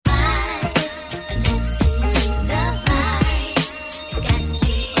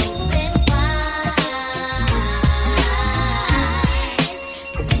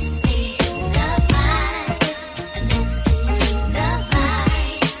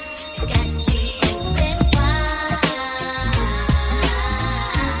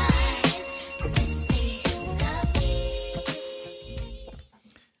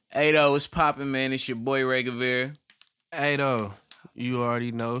Hey, though, what's poppin', man? It's your boy, Ray Gavere. Hey, though, you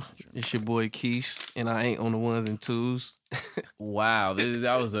already know. It's your boy, Keith, and I ain't on the ones and twos. Wow,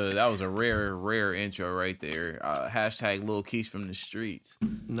 that was a rare intro right there. Hashtag Lil Keith from the streets.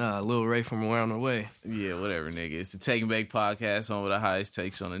 Nah, Lil Ray from around the way. Yeah, whatever, nigga. It's the Take and Bake podcast, one with the highest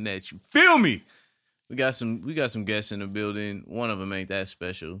takes on the net. You feel me? We got some guests in the building. One of them ain't that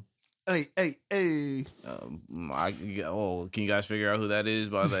special. Hey. Can you guys figure out who that is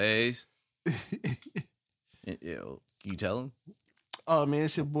by the A's? Yeah, can you tell him? Oh, man,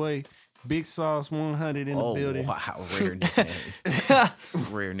 it's your boy, Big Sauce 100 in the building. Wow, rare nickname.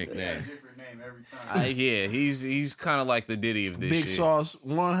 Rare nickname. Different name every time. Yeah, he's kind of like the Diddy of this Big shit. Sauce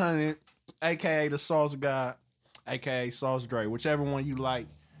 100, a.k.a. the Sauce God, a.k.a. Sauce Dre. Whichever one you like,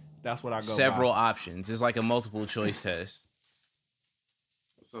 that's what I go Several by. options. It's like a multiple choice test.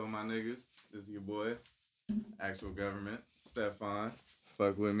 What's up, my niggas? This is your boy, Actual Government, Stefan.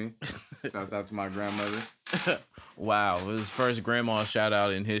 Fuck with me. Shouts out to my grandmother. Wow, it was his first grandma shout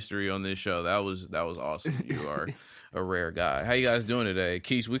out in history on this show. That was awesome. You are a rare guy. How you guys doing today?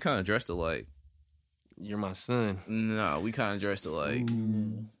 Keith, we kind of dressed alike. You're my son. No, we kind of dressed alike.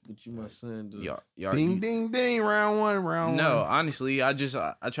 What you my son do? Y'all, Ding, ding, ding. Round one. No, honestly, I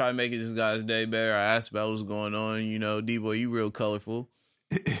try to make it this guy's day better. I asked about what's going on. You know, D-Boy, you real colorful.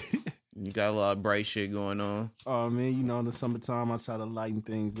 You got a lot of bright shit going on. Oh, man, you know, in the summertime, I try to lighten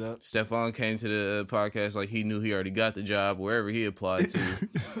things up. Stefan came to the podcast like he knew he already got the job wherever he applied to.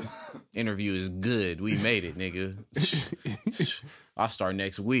 Interview is good. We made it, nigga. I'll start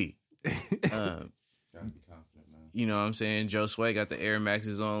next week. Gotta be confident, man. You know what I'm saying? Joe Sway got the Air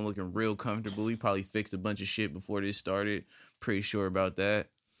Maxes on, looking real comfortable. He probably fixed a bunch of shit before this started. Pretty sure about that.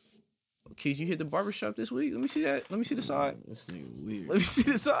 Keith, you hit the barbershop this week? Let me see that. Let me see the side. This nigga weird. Let me see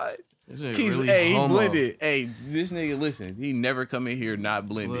the side. This nigga Keith, really hey, he homo. blended. Hey, this nigga, listen, he never come in here not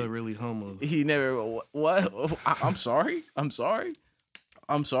Blood blended. really homo. He never. What? I'm sorry.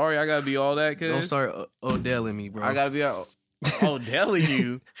 I gotta be all that. Cause Don't start Odell-ing me, bro. I gotta be all. Odelling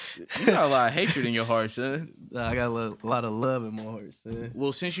you. You got a lot of hatred in your heart, son. I got a lot of love in my heart, son.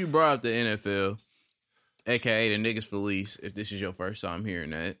 Well, since you brought up the NFL, aka the niggas police, if this is your first time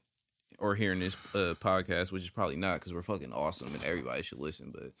hearing that or hearing this podcast, which is probably not because we're fucking awesome and everybody should listen.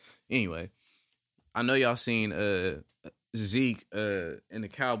 But anyway, I know y'all seen Zeke and the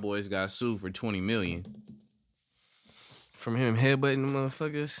Cowboys got sued for $20 million. From him headbutting the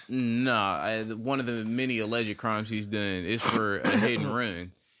motherfuckers? Nah, one of the many alleged crimes he's done is for a hit and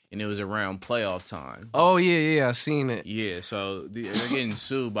run, and it was around playoff time. Oh, yeah, I seen it. Yeah, so they're getting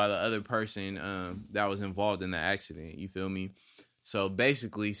sued by the other person that was involved in the accident. You feel me? So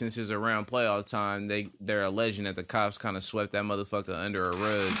basically, since it's around playoff time, they're alleging that the cops kind of swept that motherfucker under a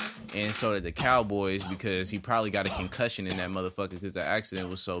rug, and so did the Cowboys because he probably got a concussion in that motherfucker because the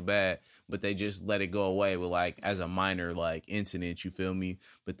accident was so bad. But they just let it go away with like as a minor like incident. You feel me?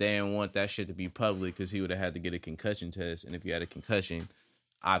 But they didn't want that shit to be public because he would have had to get a concussion test, and if you had a concussion,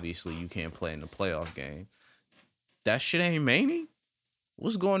 obviously you can't play in the playoff game. That shit ain't many.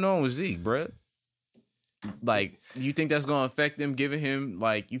 What's going on with Zeke, bruh? Like, you think that's gonna affect them giving him,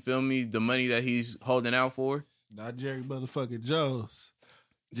 like, you feel me, the money that he's holding out for? Not Jerry motherfucking Jones.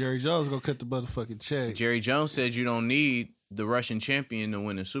 Jerry Jones gonna cut the motherfucking check. Jerry Jones said you don't need the Russian champion to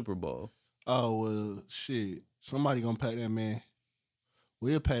win a Super Bowl. Oh, well, shit. Somebody gonna pay that man.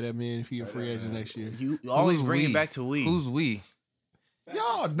 We'll pay that man if he a free agent next year. You always Who's bring we? it back to we. Who's we?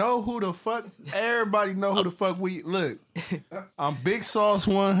 Y'all know who the fuck. Everybody know who the fuck we. Look, I'm Big Sauce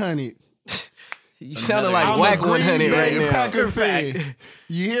 100. You sounded like I'm Whack a Green 100 right Bay now. Packer fan.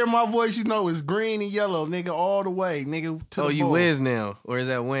 You hear my voice, you know it's green and yellow, nigga, all the way, nigga. To Oh, the you ball. Wiz now? Or is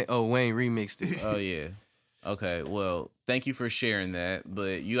that Wayne? Oh, Wayne remixed it. Oh, yeah. Okay, well, thank you for sharing that,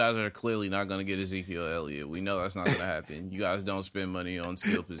 but you guys are clearly not going to get Ezekiel Elliott. We know that's not going to happen. You guys don't spend money on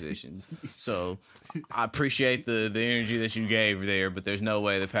skill positions. So I appreciate the energy that you gave there, but there's no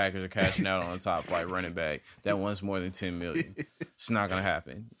way the Packers are cashing out on a top flight running back that wants more than $10 million. It's not going to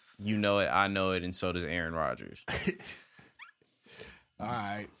happen. You know it, I know it, and so does Aaron Rodgers. All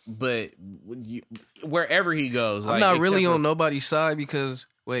right. But wherever he goes, I'm like, not really except on nobody's side because,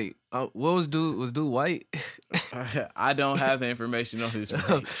 wait, what was dude? Was dude white? I don't have the information on his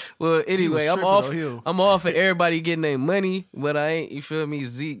race. Well, anyway, I'm tripping off. on him. I'm off at everybody getting their money, but I ain't. You feel me?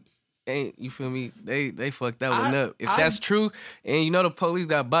 Zeke ain't. You feel me? They fucked that one up. If that's true, and you know the police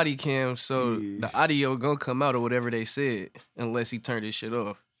got body cams, so the audio gonna come out or whatever they said, unless he turned his shit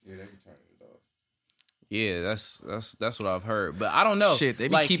off. Yeah, they can turn it off. Yeah, that's what I've heard. But I don't know. Shit, they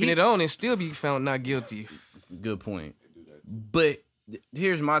be Like, keeping it on and still be found not guilty. Good point. But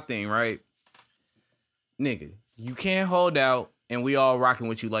here's my thing, right? Nigga, you can't hold out and we all rocking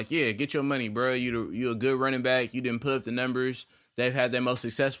with you like, yeah, get your money, bro. You a good running back. You didn't put up the numbers. They've had their most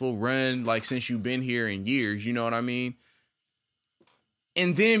successful run like since you've been here in years. You know what I mean?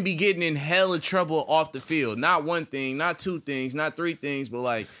 And then be getting in hella trouble off the field. Not one thing, not two things, not three things, but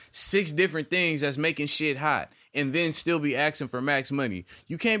like 6 different things that's making shit hot. And then still be asking for max money.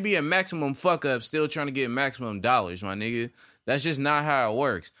 You can't be a maximum fuck up still trying to get maximum dollars, my nigga. That's just not how it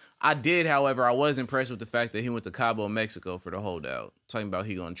works. However, I was impressed with the fact that he went to Cabo, Mexico for the holdout. Talking about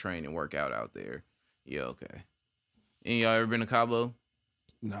he gonna train and work out there. Yeah, okay. Any y'all ever been to Cabo?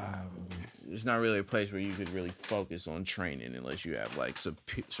 Nah, it's not really a place where you could really focus on training unless you have like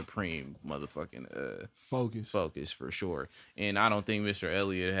supreme motherfucking focus for sure. And I don't think Mr.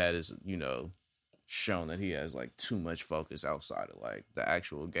 Elliott had his, shown that he has like too much focus outside of like the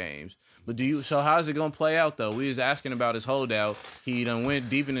actual games. But so how's it gonna play out though? We was asking about his holdout. He done went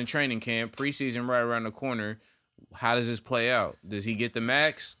deep in the training camp, preseason right around the corner. How does this play out? Does he get the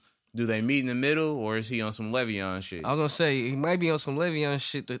max? Do they meet in the middle, or is he on some Le'Veon shit? I was gonna say he might be on some Le'Veon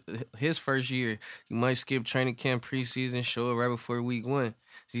shit. His first year, he might skip training camp, preseason, show up right before week 1.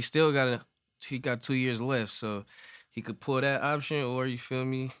 He got 2 years left, so he could pull that option, or you feel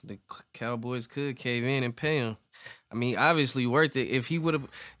me? The Cowboys could cave in and pay him. I mean, obviously worth it. If he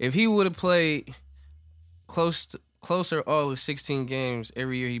would have played closer all of 16 games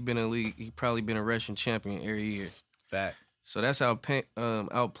every year he been in the league, he probably been a rushing champion every year. Fact. So that's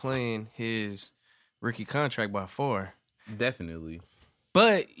outplaying his rookie contract by far. Definitely.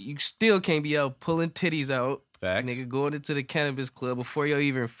 But you still can't be out pulling titties out. Facts. Nigga, going into the cannabis club before your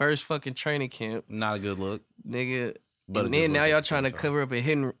even first fucking training camp. Not a good look. Nigga. But and then now y'all trying to cover up a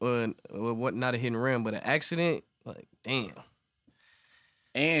hidden, not a hidden run, but an accident. Like, damn.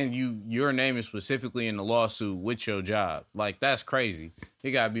 And your name is specifically in the lawsuit with your job. Like, that's crazy.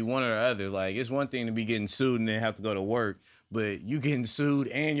 It got to be one or the other. Like, it's one thing to be getting sued and then have to go to work, but you getting sued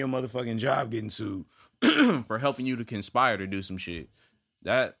and your motherfucking job getting sued for helping you to conspire to do some shit.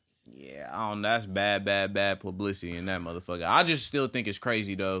 That's bad publicity in that motherfucker. I just still think it's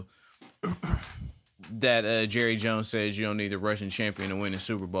crazy, though, that Jerry Jones says you don't need the Russian champion to win the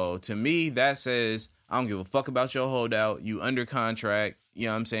Super Bowl. To me, that says, I don't give a fuck about your holdout. You under contract. You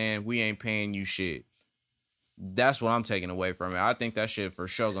know what I'm saying? We ain't paying you shit. That's what I'm taking away from it. I think that shit for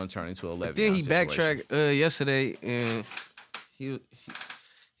sure gonna turn into a Le'Veon Then he situation. backtracked yesterday, and he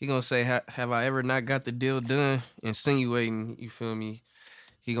gonna say, have I ever not got the deal done? Insinuating, you feel me?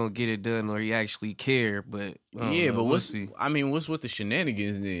 He gonna get it done, or he actually care. But what's with the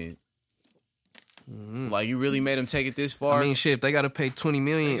shenanigans then? Mm-hmm. Like, you really made him take it this far? I mean, shit, if they got to pay $20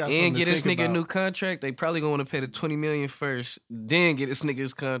 million and get this nigga a new contract, they probably gonna want to pay the $20 million first, then get this nigga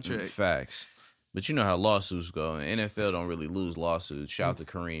his contract. Facts. But you know how lawsuits go. And NFL don't really lose lawsuits. Shout out to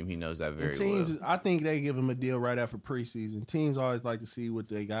Kareem. He knows that very well. I think they give him a deal right after preseason. Teams always like to see what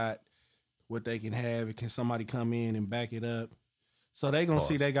they got, what they can have. And can somebody come in and back it up? So they going to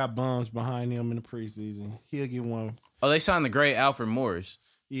see they got bums behind them in the preseason. He'll get one. Oh, they signed the great Alfred Morris.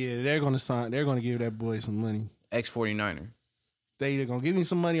 Yeah, they're going to give that boy some money. Ex-49er. They either going to give him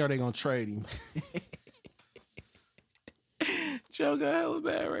some money or they going to trade him. Joe got hella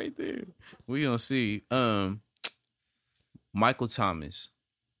bad right there. We gonna see. Michael Thomas,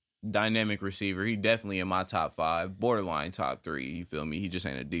 dynamic receiver. He definitely in my top 5, borderline top 3. You feel me? He just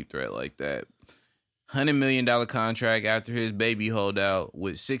ain't a deep threat like that. $100 million contract after his baby holdout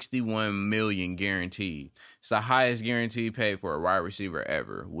with $61 million guaranteed. It's the highest guarantee paid for a wide receiver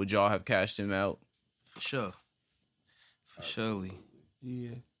ever. Would y'all have cashed him out? For sure. For surely.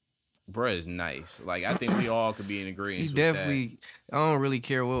 Yeah. Bruh is nice. Like, I think we all could be in agreement. He definitely. I don't really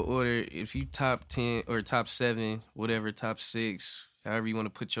care what order. If you top 10 or top 7, whatever, top 6, however you want to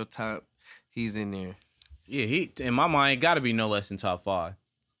put your top, he's in there. Yeah, he in my mind got to be no less than top 5.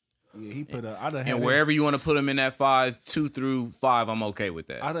 Yeah, he put and wherever you want to put him in that 5, 2 through 5, I'm okay with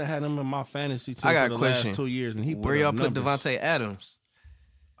that. I done had him in my fantasy team I got for a the question. last 2 years, and he where y'all put Devontae Adams?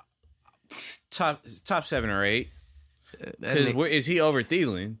 Top 7 or 8. Because is he over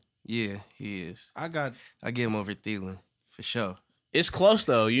Thielen? Yeah, he is. I get him over Thielen for sure. It's close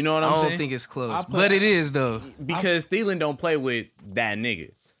though. You know what I'm saying? I don't think it's close, but it is though. Because Thielen don't play with that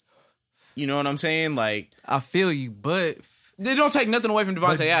nigga. You know what I'm saying? Like, I feel you, but they don't take nothing away from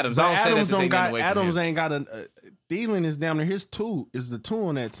Devontae Adams. I don't say that to take nothing away from Adams him. ain't got a. Thielen is down there. His 2 is the 2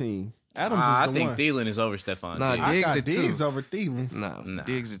 on that team. Adams is the I one. think Thielen is over Stephon Diggs. I got Diggs over Thielen. Nah,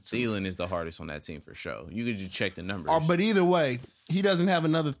 Diggs is 2. Thielen is the hardest on that team for sure. You could just check the numbers. But either way, he doesn't have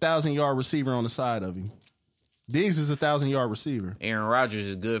another 1,000-yard receiver on the side of him. Diggs is a 1,000-yard receiver. Aaron Rodgers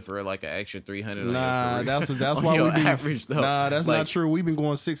is good for like an extra 300. Nah, on your that's on why your we been. average, though. Nah, that's Like, not true. We've been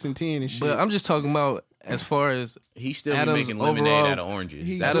going 6 and 10 and shit. But I'm just talking about as far as He still Adams' be making lemonade overall- out of oranges.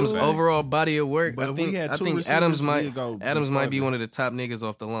 he- That's Adams' a fact. overall body of work. But I if we think had I two think receivers, Adams we'd might go be further. one of the top niggas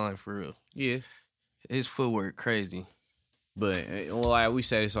off the line for real. Yeah. His footwork crazy. But like we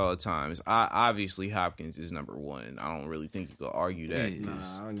say this all the time. Obviously Hopkins is number one. I don't really think you could argue that. Yeah.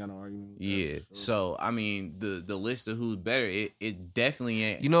 'Cause, I ain't got no argument. yeah. So I mean, the list of who's better, it definitely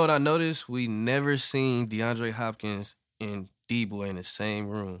ain't. You know what I noticed? We never seen DeAndre Hopkins and D-Boy in the same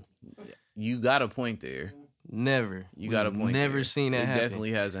room. You got a point there. Never. You got a point. Never there. seen that It happen.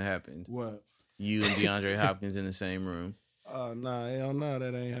 definitely hasn't happened. What? You and DeAndre Hopkins in the same room. Nah, hell no,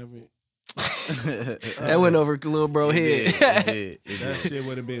 that ain't happening. That went over little bro head. It That did. shit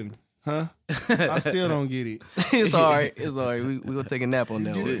would have been, huh? I still don't get it. It's all right. It's all right. We gonna take a nap on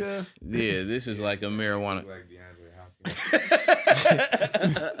that Get one. it, cuz? Yeah, this is like a marijuana. Like DeAndre Hopkins.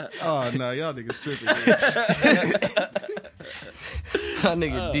 Oh no, y'all niggas tripping. My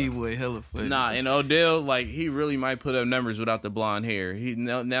nigga D-Boy hella funny. Nah, and Odell, like, he really might put up numbers without the blonde hair.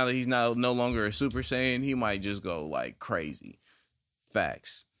 Now that he's no longer a Super Saiyan, he might just go like crazy.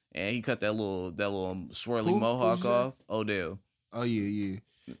 Facts. And he cut that little swirly Who? mohawk Who's that? off. Odell. Oh yeah.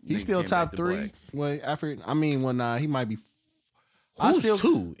 He's Nigga still came top back to 3. black. Well, after he might be. Who's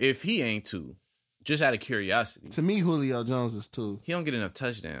two? If he ain't two, just out of curiosity, To me, Julio Jones is 2. he don't get enough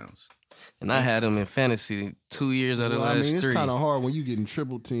touchdowns. And I had him in fantasy 2 years out of the Well, last I mean, it's 3. kind of hard when you getting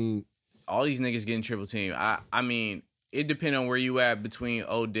triple team. All these niggas getting triple team. I mean, it depends on where you at between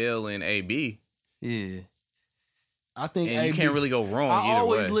Odell and AB, Yeah. I think and you AB can't really go wrong I either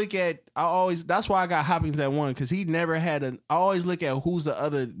always way. that's why I got Hopkins at 1, because he never had I always look at who's the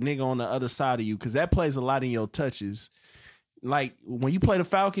other nigga on the other side of you, because that plays a lot in your touches. Like when you play the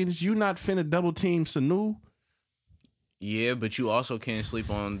Falcons, you not finna double team Sanu. Yeah, but you also can't sleep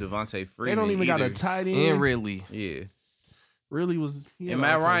on Devontae Freeman. They don't even got either. a tight end. And Ridley. Yeah. Really was. he had And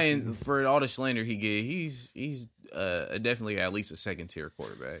Matt okay Ryan, season. for all the slander he get, he's definitely at least a second tier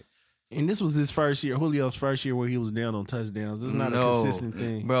quarterback. And this was his first year, Julio's first year where he was down on touchdowns. This is not a consistent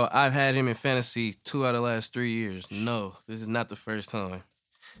thing. Bro, I've had him in fantasy 2 out of the last 3 years. No, this is not the first time.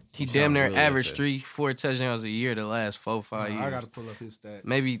 He You damn sound near really averaged upset. 3-4 touchdowns a year the last 4-5 years. I got to pull up his stats.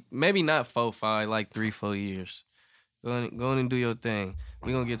 Maybe not 4-5, like 3-4 years. Go on and do your thing.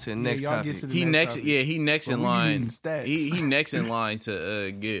 We're gonna get to the next y'all topic. get to the He next next, topic. yeah, he next But in we be line. getting stats. He next in line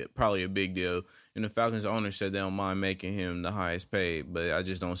to get probably a big deal. And the Falcons owner said they don't mind making him the highest paid, but I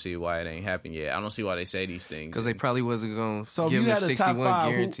just don't see why it ain't happened yet. I don't see why they say these things. Because they probably wasn't gonna So if give you him a had a top 61 5,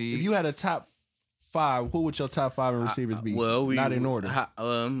 guarantee. if you had a top 5, who would your top 5 in receivers be? Well, not in order.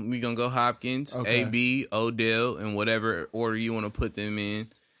 We gonna go Hopkins, Okay. AB, Odell, in whatever order you want to put them in.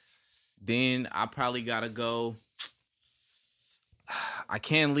 Then I probably gotta go. I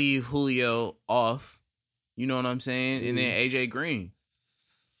can't leave Julio off. You know what I'm saying? And then AJ Green.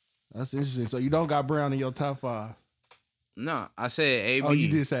 That's interesting. So you don't got Brown in your top 5. No, I said AB. Oh, you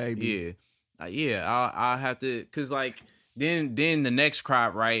did say AB. Yeah, I'll have to, cause like then the next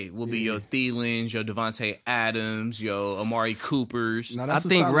crop, right, will be your Thielens, your Devontae Adams, your Amari Coopers. Now, I that's a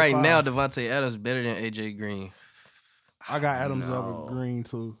think solid right 5. now Devontae Adams better than AJ Green. I got Adams No. over Green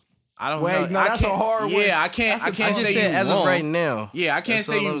too. I don't Wait, know. no, I that's a can't- hard one. Yeah, I can't. I That's a can't tough say I just you said as wrong. of right now. Yeah, I can't That's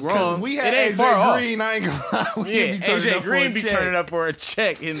say all you I'm saying. wrong. We had It ain't AJ far off. Green. I ain't gonna lie. We Yeah, be turning AJ up for Green a be check. turning up for a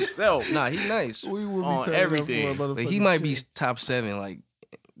check himself. Nah, he nice. We will be on turning everything. Up for a But he motherfucking might be check. top 7, like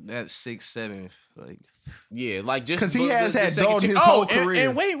that's 6-7. Like Yeah, like just 'Cause he but has the had second Dalton team- his whole and- career.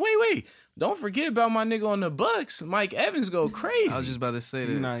 And wait. Don't forget about my nigga on the Bucks. Mike Evans go crazy. I was just about to say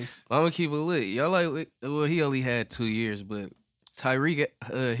He that. nice. I'm gonna keep it lit. Y'all like? Well, he only had 2 years, but Tyreek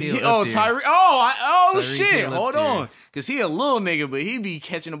Hill. Oh, up there. Tyreek. Tyreek Shit. Hill up Hold there. on. Because he a little nigga, but he be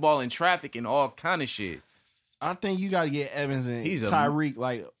catching the ball in traffic and all kind of shit. I think you got to get Evans and He's a- Tyreek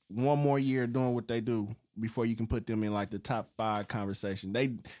like one more year doing what they do before you can put them in like the top 5 conversation.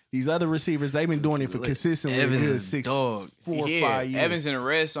 These other receivers, they've been doing it for consistently a Evans good is 6, dog. 4 or Yeah, 5 years. Evans in the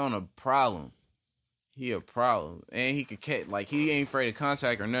red zone a problem. He a problem, and he could catch, like, he ain't afraid of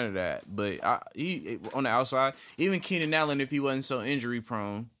contact or none of that. But he on the outside, even Keenan Allen, if he wasn't so injury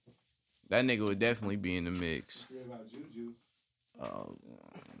prone, that nigga would definitely be in the mix.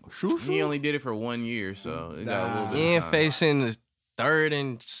 Shoo, He shoo. only did it for 1 year, so it got a little bit. And of time. facing the third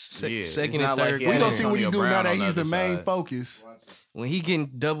and Yeah, second it's not and like third. he We had gonna corner. see what he Antonio do now Brown that on the he's the other main side. focus. When he getting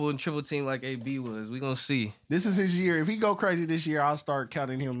double and triple team like AB was, we gonna see. This is his year. If he go crazy this year, I'll start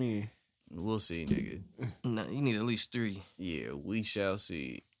counting him in. We'll see, nigga. Nah, you need at least 3. Yeah, we shall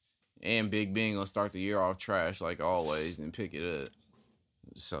see. And Big Ben gonna start the year off trash like always and pick it up.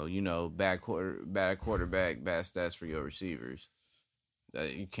 So, bad quarterback, bad stats for your receivers.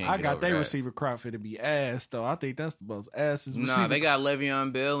 You can't. I got their receiver crop for to be ass though. I think that's the most asses. Nah, they got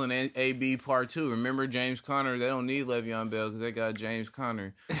Le'Veon Bell and AB Part 2. Remember James Conner? They don't need Le'Veon Bell because they got James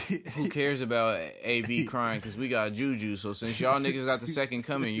Conner. Who cares about AB crying? Because we got Juju. So since y'all niggas got the second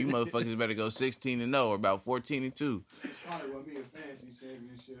coming, you motherfuckers better go 16-0 or about 14-2. Conner won me a fantasy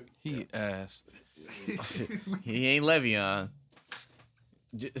championship. He ass. He ain't Le'Veon.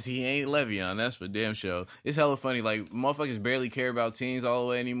 He ain't Le'Veon, that's for damn sure. It's hella funny, like, motherfuckers barely care about teams all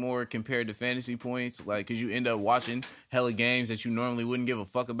the way anymore compared to fantasy points, like, because you end up watching hella games that you normally wouldn't give a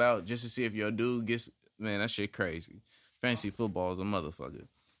fuck about just to see if your dude gets, man, that shit crazy. Fantasy football is a motherfucker.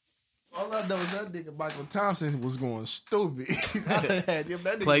 All I know is that nigga Michael Thompson was going stupid. I had him.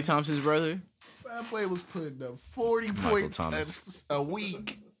 That nigga, Klay Thompson's brother? that boy was putting up 40 points a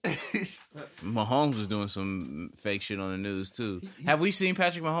week. Mahomes was doing some fake shit on the news too. Have we seen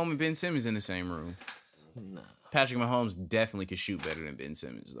Patrick Mahomes and Ben Simmons in the same room? No. Patrick Mahomes definitely could shoot better than Ben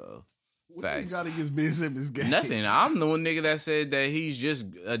Simmons though. What Facts. you got against Ben Simmons game? Nothing. I'm the one nigga that said that he's just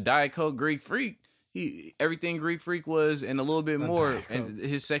a Diet Coke Greek freak. Everything Greek Freak was and a little bit more in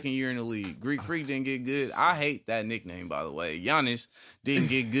his second year in the league. Greek Freak didn't get good. I hate that nickname, by the way. Giannis didn't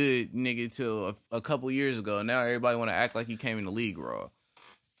get good, nigga, till a couple years ago. Now everybody want to act like he came in the league raw.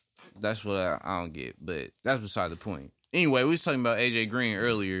 That's what I don't get, but that's beside the point. Anyway, we was talking about AJ Green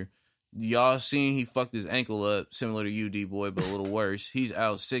earlier. Y'all seen he fucked his ankle up, similar to you, D-Boy, but a little worse. He's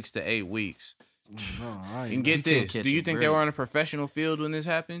out 6 to 8 weeks. And get this, do you think they were on a professional field when this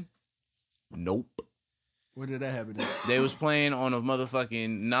happened? Nope. Where did that happen? They was playing on a motherfucking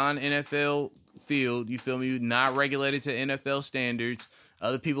non-NFL field, you feel me? Not regulated to NFL standards.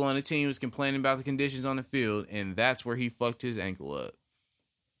 Other people on the team was complaining about the conditions on the field, and that's where he fucked his ankle up.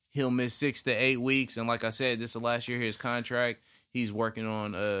 He'll miss 6 to 8 weeks, and like I said, this is the last year of his contract. He's working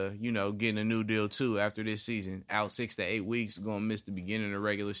on, getting a new deal too after this season. Out 6 to 8 weeks, gonna miss the beginning of the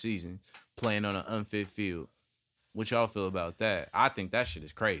regular season, playing on an unfit field. What y'all feel about that? I think that shit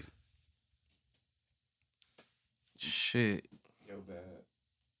is crazy. Shit. Yo,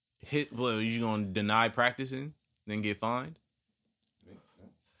 bad. Well, you gonna deny practicing, then get fined?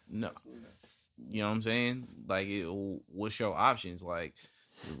 No. You know what I'm saying? Like, what's your options? Like,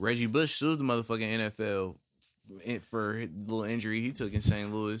 Reggie Bush sued the motherfucking NFL for the little injury he took in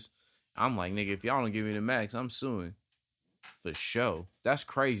St. Louis. I'm like, nigga, if y'all don't give me the max, I'm suing. For sure. That's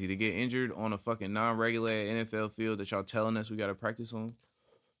crazy to get injured on a fucking non-regulated NFL field that y'all telling us we got to practice on.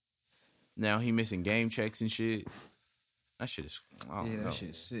 Now he missing game checks and shit. That shit is, I don't know. That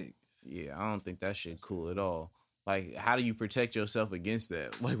shit's sick. Yeah, I don't think that shit cool at all. Like, how do you protect yourself against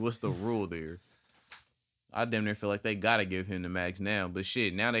that? Like, what's the rule there? I damn near feel like they gotta give him the max now. But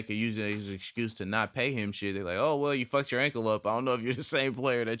shit, now they could use it as an excuse to not pay him shit. They're like, oh, well, you fucked your ankle up. I don't know if you're the same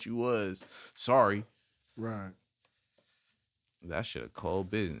player that you was. Sorry. Right. That shit a cold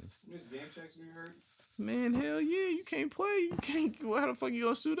business. You miss game checks when you hurt? Man, hell yeah, you can't play. You can't. How the fuck you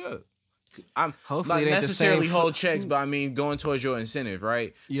gonna suit up? I'm Hopefully not it ain't necessarily the same hold checks, but I mean going towards your incentive,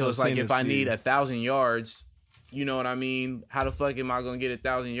 right? Your so it's like if I incentive need shit. 1,000 yards, you know what I mean? How the fuck am I gonna get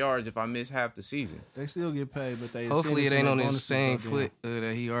 1,000 yards if I miss half the season? They still get paid, but they Hopefully it incentives ain't and on his bonuses same go down. foot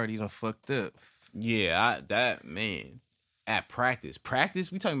that he already done fucked up. Yeah, man. At practice,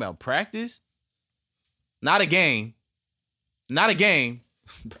 we talking about practice, not a game,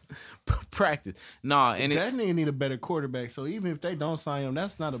 practice. Nah, and That nigga need a better quarterback. So even if they don't sign him,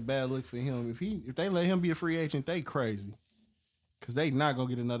 that's not a bad look for him. If they let him be a free agent, they crazy. Cause they not gonna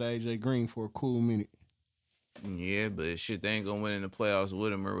get another AJ Green for a cool minute. yeah, but shit, they ain't gonna win in the playoffs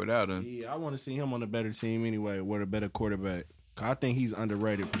with him or without him. Yeah, I want to see him on a better team anyway, with a better quarterback. 'Cause I think he's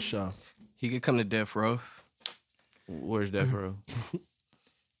underrated for sure. He could come to death row. Where's Death Row?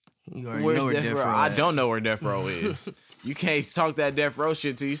 You already Where's know where Death Row? at. I don't know where Death Row is. You can't talk that Death Row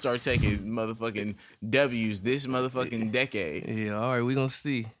shit till you start taking motherfucking W's this motherfucking decade. Yeah, all right, we gonna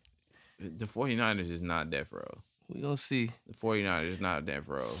see. The 49ers is not Death Row. We gonna see. The 49ers is not Death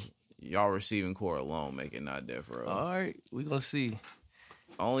Row. Y'all receiving core alone make it not Death Row. All right, we gonna see.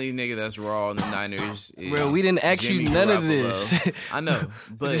 Only nigga that's raw in the Niners is Bro, we didn't ask Jimmy you none of Garoppolo. this. I know,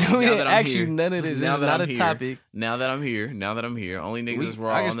 but We now didn't that I'm ask here, you none of this. This now is that not I'm a here, topic. Now that I'm here, only niggas that's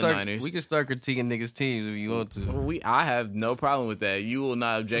raw on the Niners. We can start critiquing niggas' teams if you want to. I have no problem with that. You will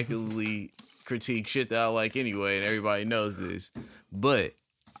not objectively critique shit that I like anyway, and everybody knows this. But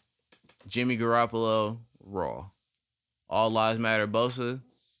Jimmy Garoppolo, raw. All lives matter. Bosa,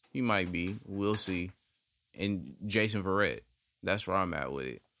 he might be. We'll see. And Jason Verrett. That's where I'm at with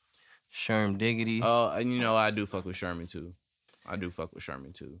it. Sherm Diggity. Oh, and I do fuck with Sherman too.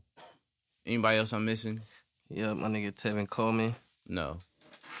 Anybody else I'm missing? Yep, my nigga Tevin Coleman. No.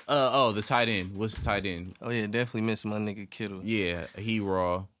 The tight end. What's the tight end? Oh yeah, definitely missing my nigga Kittle. Yeah, he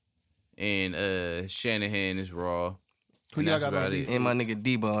raw. And Shanahan is raw. Who And y'all that's got on about it. defense? And my nigga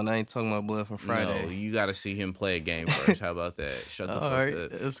Debo, and I ain't talking about blood from Friday. No, you got to see him play a game first. How about that? Shut the All fuck right,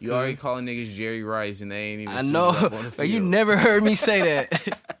 up. that's You cool. already calling niggas Jerry Rice, and they ain't even I suited know, up on the but you field. never heard me say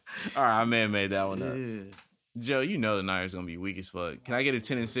that. All right, I may have made that one up. Yeah. Joe, you know the Niners going to be weak as fuck. Can I get a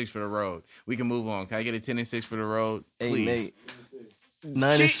 10-6 for the road? We can move on. Can I get a 10-6 for the road? Please.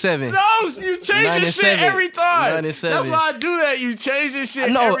 9-7. No, you change this shit 9-7. every time. 9-7. That's why I do that. You change this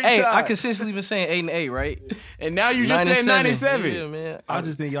shit No, every hey, time. I consistently been saying 8-8, right? And now you just said 9-7. Yeah, man. I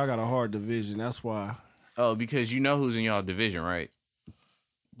just think y'all got a hard division. That's why. Oh, because you know who's in y'all division, right?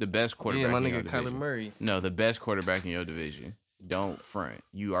 The best quarterback Yeah, my in your nigga division. Kyler Murray. No, the best quarterback in your division. Don't front.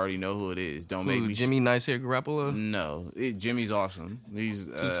 You already know who it is. Don't make Who, me... Jimmy Nice Hair Garoppolo? No. Jimmy's awesome. He's...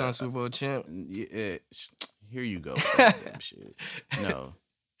 Two-time Super Bowl champ. Here you go. Damn shit. No.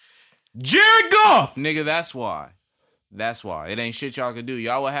 Jared Goff! Nigga, that's why. That's why. It ain't shit y'all could do.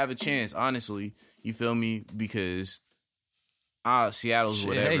 Y'all will have a chance, honestly. You feel me? Because Seattle's Shit,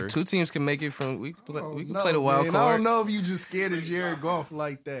 whatever. hey, two teams can make it from... We can No, play the wild man, card. I don't know if you just scared of Jared Goff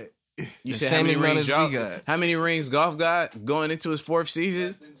like that. You The said how same many amount rings as y'all we got. How many rings Goff got going into his fourth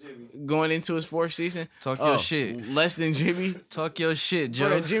season? Going into his fourth season? Talk your shit. Less than Jimmy? Talk your shit, Joe.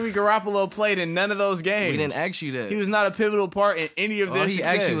 Bro, Jimmy Garoppolo played in none of those games. We didn't ask you that. He was not a pivotal part in any of All their he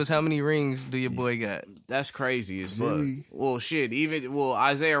success. asked you was how many rings do your boy got? That's crazy as fuck. Jimmy. Well, shit.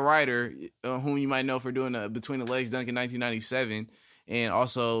 Isaiah Ryder, whom you might know for doing a between the legs dunk in 1997, and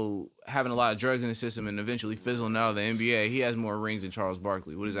also having a lot of drugs in the system and eventually fizzling out of the NBA, he has more rings than Charles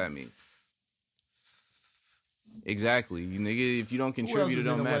Barkley. What does that mean? Exactly, you nigga. If you don't Who else contribute, it is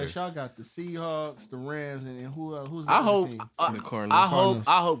in don't the matter. West? Y'all got the Seahawks, the Rams, and then who else? Who's the I other hope, team? The Cardinals.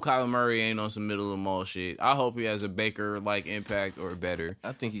 I hope Kyler Murray ain't on some middle of the mall shit. I hope he has a Baker like impact or better.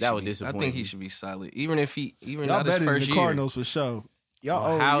 I think he That should would be, disappoint I think me. he should be solid, even if Y'all not his better than first the year. Cardinals for sure. Y'all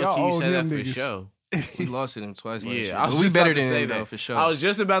Well, owe, how y'all can you owe say that them for niggas. show? We lost to them twice last year. Yeah, I was But we just better about to than say them that though, for sure. I was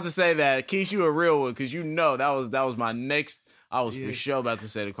just about to say that. Keith, you a real one because you know that was my next. I was for sure about to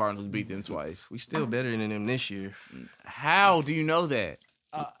say the Cardinals beat them twice. we still better than them this year. How do you know that?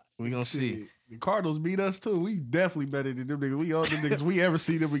 We gonna see. Shit, the Cardinals beat us too. We definitely better than them niggas. We owe them niggas. We ever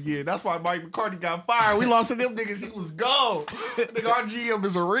see them again. That's why Mike McCarthy got fired. We lost to them niggas. He was gone. Nigga, our GM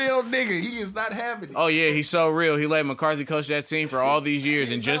is a real nigga. He is not having it. Oh yeah, he's so real. He let McCarthy coach that team for all these years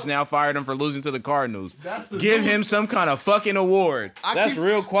and just now fired him for losing to the Cardinals. That's the Give dude. him some kind of fucking award. That's keep-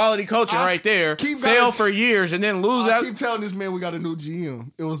 real quality coaching I right there. keep Fail gotta- for years and then lose I out. keep telling this man we got a new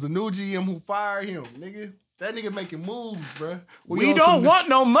GM. It was the new GM who fired him, nigga. That nigga making moves, bruh. We on don't some- want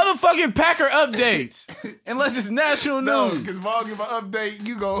no motherfucking Packer updates unless it's national No, news. because if I don't give an update,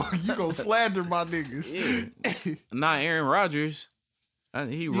 you go slander my niggas. Yeah. Not Aaron Rodgers.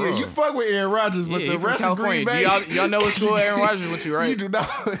 He Yeah, wrong. you fuck with Aaron Rodgers, but Yeah, the he from rest of Green California. Bay, Do y'all know what school Aaron Rodgers went to, right? You do not.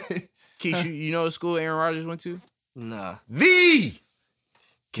 Keith, you know what school Aaron Rodgers went to? Nah, The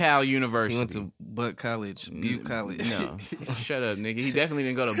Cal University. he went to Butt College, Butte College. No, shut up, nigga. He definitely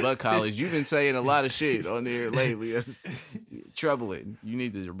didn't go to Buck College. You've been saying a lot of shit on there lately. That's troubling. You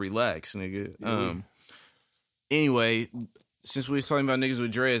need to relax, nigga. Anyway, since we was talking about niggas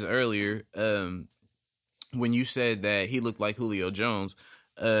with dreads earlier, when you said that he looked like Julio Jones,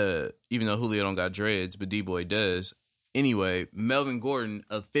 even though Julio don't got dreads, but D-Boy does. Anyway, Melvin Gordon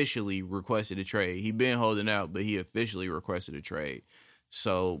officially requested a trade. He been holding out, but he officially requested a trade.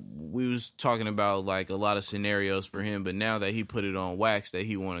 So we was talking about like a lot of scenarios for him, but now that he put it on wax that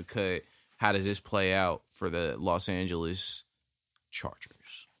he want to cut, how does this play out for the Los Angeles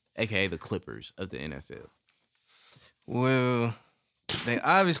Chargers, aka the Clippers of the NFL? Well, they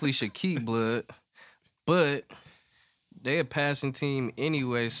obviously should keep Blood, but they a passing team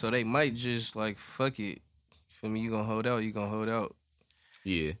anyway, so they might just like fuck it. Feel me? You gonna hold out? You gonna hold out?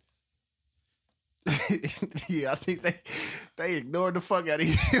 Yeah. Yeah, I think they ignored the fuck out of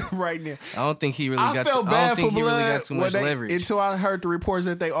him right now. I don't think he really I got. felt I bad don't think for he Blood really got too much leverage. until I heard the reports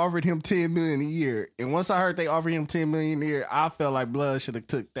that they offered him $10 million a year. And once I heard they offered him $10 million a year, I felt like Blood should have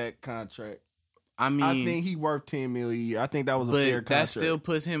took that contract. I mean, I think he worth $10 million a year. I think that was a fair but contract. that still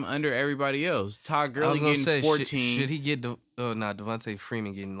puts him under everybody else. Todd I was Gurley gonna getting say, 14. should he get? Devontae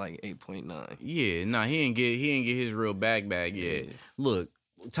Freeman getting like 8.9. Yeah, nah, he ain't get his real bag yet. Look,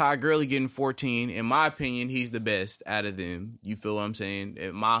 Todd Gurley getting 14. In my opinion, he's the best out of them. You feel what I'm saying?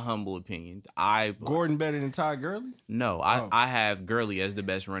 In my humble opinion, Gordon better than Todd Gurley? I have Gurley as the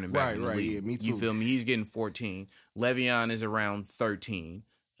best running back in the league. Yeah, me too. You feel me? He's getting 14. Le'Veon is around 13.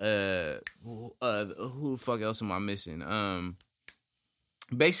 Who the fuck else am I missing?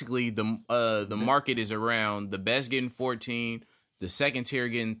 Basically the market is around the best getting 14, The second tier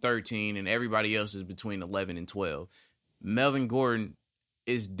getting 13, and everybody else is between 11 and 12. Melvin Gordon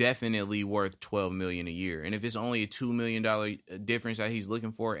is definitely worth $12 million a year, and if it's only a $2 million difference that he's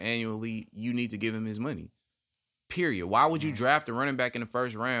looking for annually, you need to give him his money. Period. Why would you draft a running back in the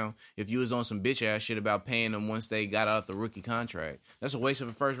first round if you was on some bitch ass shit about paying them once they got out the rookie contract? That's a waste of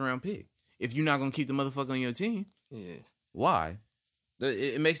a first round pick. If you're not gonna keep the motherfucker on your team, why?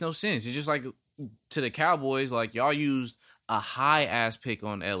 It makes no sense. It's just like to the Cowboys, like y'all used a high ass pick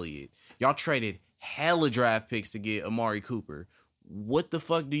on Elliott. Y'all traded hella draft picks to get Amari Cooper. What the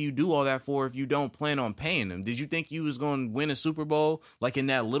fuck do you do all that for if you don't plan on paying them? Did you think you was going to win a Super Bowl like in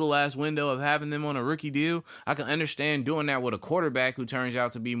that little ass window of having them on a rookie deal? I can understand doing that with a quarterback who turns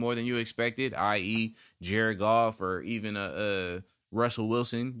out to be more than you expected, i.e. Jared Goff or even a Russell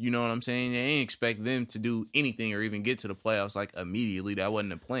Wilson. You know what I'm saying? They ain't expect them to do anything or even get to the playoffs like immediately. That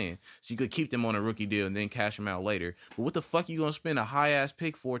wasn't the plan. So you could keep them on a rookie deal and then cash them out later. But what the fuck you going to spend a high ass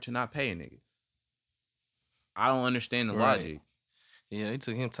pick for to not pay a nigga? I don't understand the logic. Yeah, they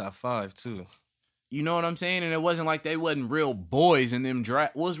took him top 5 too. You know what I'm saying? And it wasn't like they wasn't real boys in them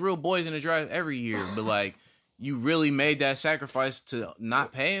draft. Was real boys in the draft every year, but like you really made that sacrifice to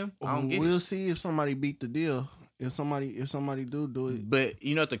not pay him. I don't get it. We'll see if somebody beat the deal. If somebody do it. But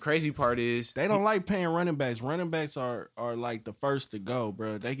you know what the crazy part is? They don't like paying running backs. Running backs are like the first to go,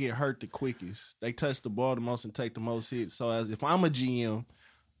 bro. They get hurt the quickest. They touch the ball the most and take the most hits. So as if I'm a GM,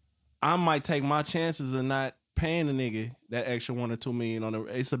 I might take my chances of not paying the nigga that extra $1 or $2 million on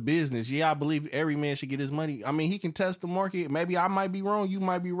it's a business. Yeah, I believe every man should get his money. I mean, he can test the market. Maybe I might be wrong. You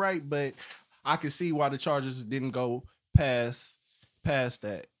might be right, but I can see why the Chargers didn't go past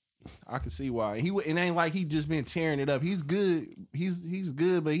that. I can see why. It ain't like he just been tearing it up. He's good. He's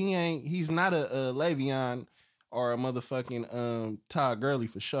good, but he's not a Le'Veon or a motherfucking Todd Gurley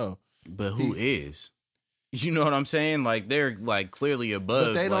for sure. But who is? You know what I'm saying? Like they're like clearly above.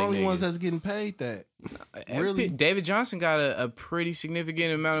 But they the like, only niggas. ones that's getting paid that. Really, David Johnson got a pretty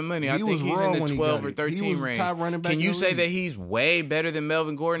significant amount of money. I think was he's raw in the when he 12 got or it. 13 He was the range. top running back Can in you the say league. that he's way better than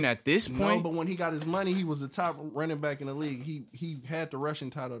Melvin Gordon at this no, point? but when he got his money, he was the top running back in the league. He had the rushing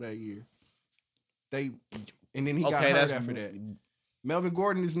title that year. And then he got hurt after that. Melvin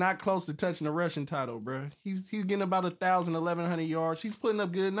Gordon is not close to touching the rushing title, bro. He's getting about 1,000, 1,100 yards. He's putting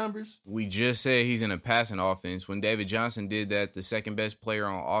up good numbers. We just said he's in a passing offense. When David Johnson did that, the second best player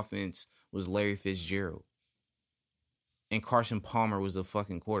on offense was Larry Fitzgerald. And Carson Palmer was the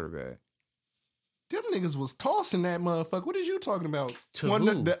fucking quarterback. Them niggas was tossing that motherfucker. What is you talking about? To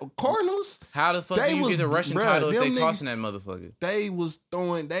who? The Cardinals? How the fuck do you get the rushing title if they tossing that motherfucker? They was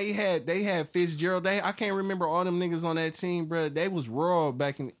throwing. They had Fitzgerald. I can't remember all them niggas on that team, bro. They was raw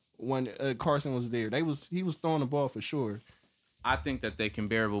back in when Carson was there. He was throwing the ball for sure. I think that they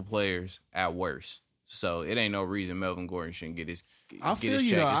comparable players at worst. So it ain't no reason Melvin Gordon shouldn't get his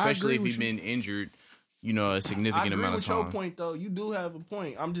check, especially if he's been injured. You know, a significant amount of time. Your point, though, you do have a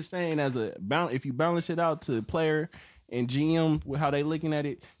point. I'm just saying, if you balance it out to player and GM with how they looking at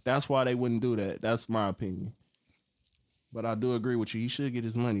it, that's why they wouldn't do that. That's my opinion. But I do agree with you. He should get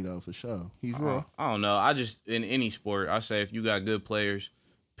his money though, for sure. He's raw. I don't know. I just in any sport, I say if you got good players,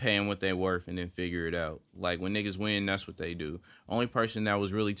 pay them what they worth and then figure it out. Like when niggas win, that's what they do. Only person that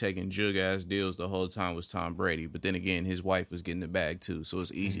was really taking jug ass deals the whole time was Tom Brady. But then again, his wife was getting the bag too, so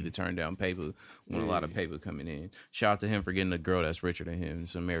it's easy to turn down paper when a lot of paper coming in. Shout out to him for getting a girl that's richer than him.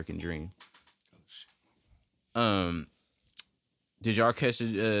 It's an American dream. Did y'all catch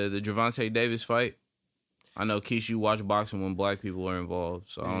the Gervonta Davis fight? I know, Keisha, you watch boxing when black people are involved,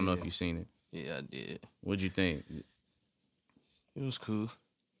 so I don't know if you seen it. Yeah, I did. What'd you think? It was cool.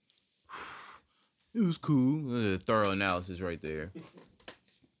 It was cool. A thorough analysis right there.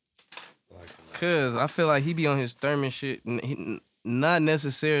 Cause I feel like he be on his Thurman shit, not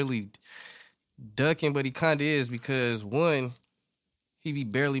necessarily ducking, but he kind of is because one, he be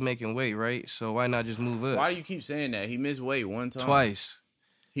barely making weight, right? So why not just move up? Why do you keep saying that? He missed weight one time. Twice.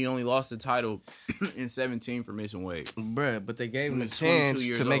 He only lost the title in 17 for missing weight. Bruh, but they gave him He a was chance 22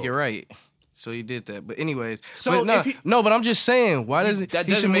 years to make old. it right. So he did that. But anyways. So but if he- but I'm just saying, why does it That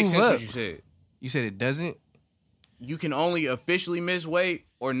he should doesn't make move sense up? what you said. You said it doesn't? You can only officially miss weight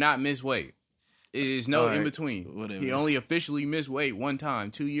or not miss weight. It is no All right, in between. whatever. He only officially missed weight one time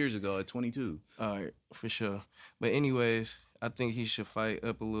 2 years ago at 22. All right, for sure. But anyways, I think he should fight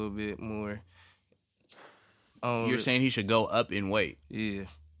up a little bit more. You're saying he should go up in weight. Yeah.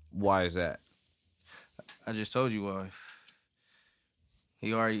 Why is that? I just told you why.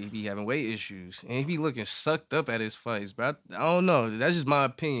 He already be having weight issues. And he be looking sucked up at his fights. But I don't know. That's just my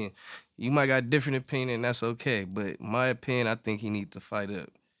opinion. You might got a different opinion, and that's okay. But my opinion, I think he needs to fight up.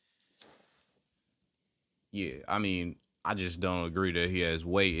 Yeah, I mean, I just don't agree that he has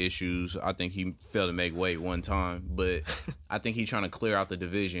weight issues. I think he failed to make weight one time, but I think he's trying to clear out the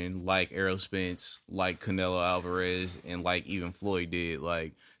division like Errol Spence, like Canelo Alvarez, and like even Floyd did.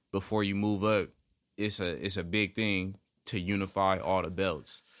 Like before you move up, it's a big thing to unify all the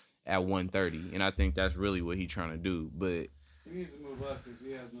belts at 130, and I think that's really what he's trying to do. But he needs to move up because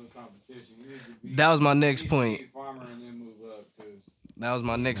he has no competition. He needs to be, that was my next point. Farmer and then move up because that was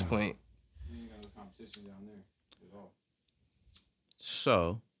my next point. He ain't got no competition down there at all.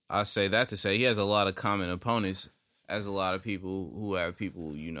 So I say that to say he has a lot of common opponents, as a lot of people who have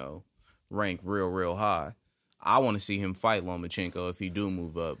people, ranked real high. I want to see him fight Lomachenko if he do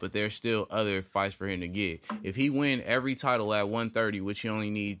move up, but there's still other fights for him to get. If he win every title at 130, which he only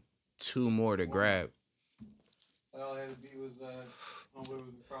need 2 more to grab. All I had to be was on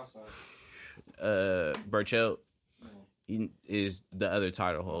with the cross-eyed. Burchell is the other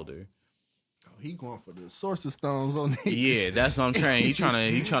title holder. He going for the Sorcerer Stones on these. Yeah, that's what I'm trying. He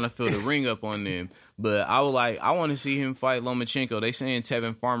trying to fill the ring up on them. But I want to see him fight Lomachenko. They saying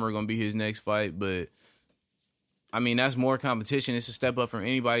Tevin Farmer gonna be his next fight, but I mean that's more competition. It's a step up from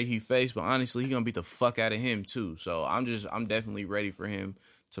anybody he faced. But honestly, he gonna beat the fuck out of him too. So I'm definitely ready for him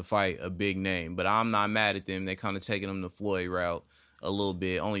to fight a big name. But I'm not mad at them. They kind of taking him the Floyd route a little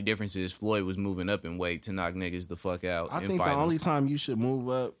bit. Only difference is Floyd was moving up in weight to knock niggas the fuck out. I think the only time you should move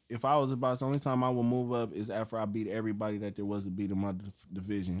up, if I was a boss, the only time I would move up is after I beat everybody that there was to beat in my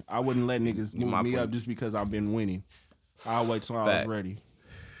division. I wouldn't let niggas move me up just because I've been winning. I'll wait till I was ready.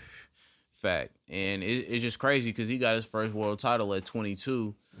 Fact. And it's just crazy because he got his first world title at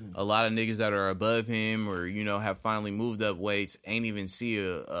 22. A lot of niggas that are above him or, have finally moved up weights ain't even see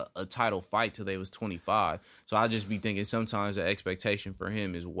a title fight till they was 25. So I just be thinking sometimes the expectation for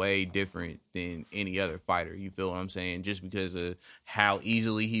him is way different than any other fighter. You feel what I'm saying? Just because of how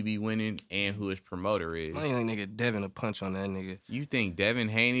easily he be winning and who his promoter is. I ain't nigga Devin a punch on that nigga. You think Devin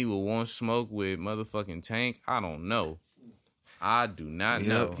Haney will want smoke with motherfucking Tank? I don't know. I do not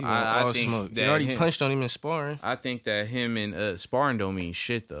know. I think smoke. He already punched on him in sparring. I think that him and sparring don't mean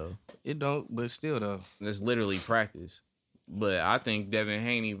shit though. It don't, but still though. That's literally practice. But I think Devin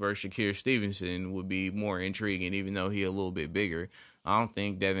Haney versus Shakir Stevenson would be more intriguing, even though he a little bit bigger. I don't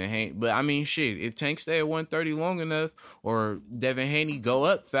think Devin Haney. But I mean, shit. If Tank stay at 130 long enough, or Devin Haney go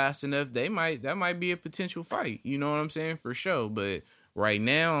up fast enough, that might be a potential fight. You know what I'm saying? For sure. But right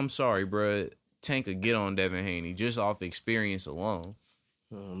now, I'm sorry, bro. Tank could get on Devin Haney just off experience alone.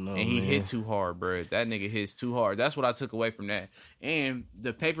 Oh, no, and he hit too hard, bro. That nigga hits too hard. That's what I took away from that. And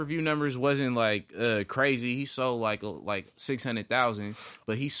the pay-per-view numbers wasn't like crazy. He sold like 600,000,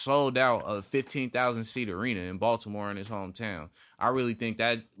 but he sold out a 15,000 seat arena in Baltimore in his hometown. I really think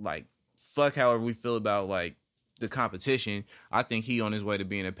that fuck however we feel about the competition. I think he on his way to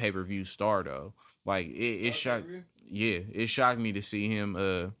being a pay-per-view star though. It shocked. Yeah, it shocked me to see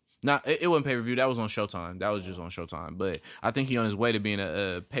him. It wasn't pay-per-view. That was on Showtime. That was just on Showtime. But I think he on his way to being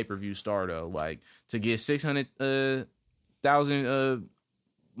a pay-per-view star, though. To get 600,000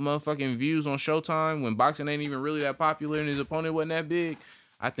 motherfucking views on Showtime when boxing ain't even really that popular and his opponent wasn't that big,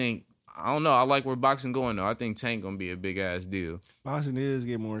 I don't know. I like where boxing going, though. I think Tank going to be a big-ass deal. Boxing is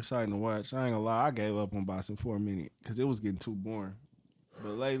getting more exciting to watch. I ain't going to lie. I gave up on boxing for a minute because it was getting too boring.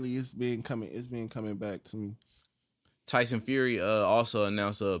 But lately, it's been coming back to me. Tyson Fury also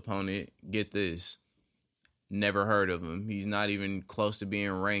announced an opponent. Get this. Never heard of him. He's not even close to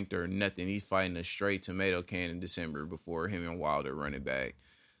being ranked or nothing. He's fighting a straight tomato can in December before him and Wilder run it back.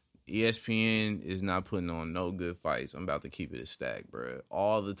 ESPN is not putting on no good fights. I'm about to keep it a stack, bro.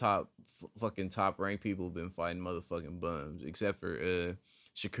 All the top ranked people have been fighting motherfucking bums, except for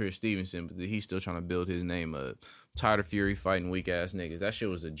Shakir Stevenson, but he's still trying to build his name up. Tired of Fury fighting weak ass niggas. That shit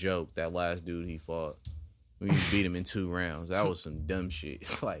was a joke. That last dude he fought. We beat him in 2 rounds. That was some dumb shit.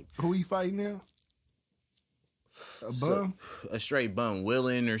 Who he fighting now? A bum? A straight bum.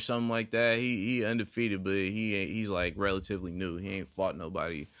 Willing or something like that. He undefeated, but he's relatively new. He ain't fought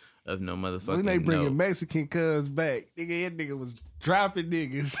nobody of no motherfucking when they bringing Mexican cuz back, that nigga was dropping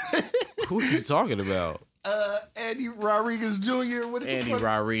niggas. Who are you talking about? Andy Rodriguez Jr. Andy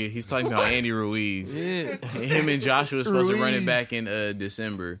Rodriguez. He's talking about Andy Ruiz. Yeah. Him and Joshua was supposed to run it back in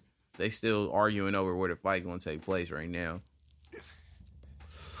December. They still arguing over where the fight going to take place right now.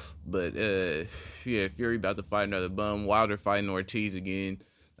 But, Fury about to fight another bum. Wilder fighting Ortiz again.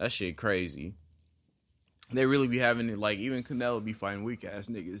 That shit crazy. They really be having it, even Canelo be fighting weak-ass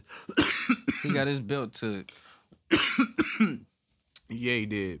niggas. He got his belt took. Yeah, he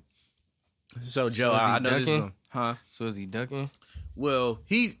did. So, Joe, I know this one. Huh? So, is he ducking? Well,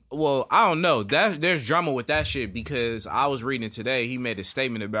 I don't know. There's drama with that shit because I was reading it today. He made a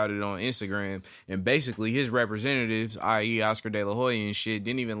statement about it on Instagram, and basically his representatives, i.e. Oscar De La Hoya and shit,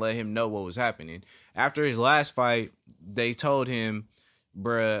 didn't even let him know what was happening. After his last fight, they told him,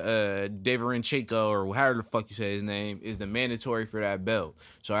 Deverin Chico, or however the fuck you say his name, is the mandatory for that belt.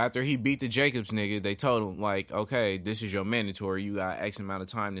 So after he beat the Jacobs nigga, they told him, like, okay, this is your mandatory. You got X amount of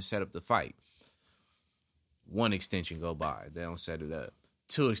time to set up the fight. 1 extension go by, they don't set it up.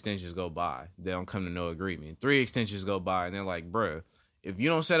 2 extensions go by, they don't come to no agreement. 3 extensions go by, and they're like, bruh, if you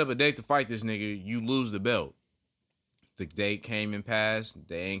don't set up a date to fight this nigga, you lose the belt. The date came and passed,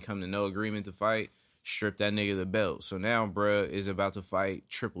 they ain't come to no agreement to fight, strip that nigga the belt. So now bruh is about to fight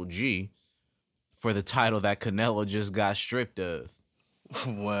Triple G for the title that Canelo just got stripped of.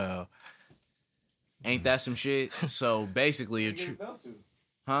 Wow. Ain't that some shit? So basically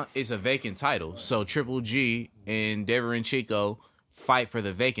it's a vacant title. So Triple G and Deverin Chico fight for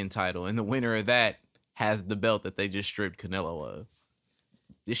the vacant title, and the winner of that has the belt that they just stripped Canelo of.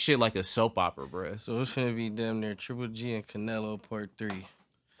 This shit like a soap opera, bruh. So it's finna be damn near Triple G and Canelo Part 3.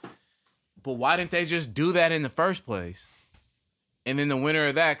 But why didn't they just do that in the first place? And then the winner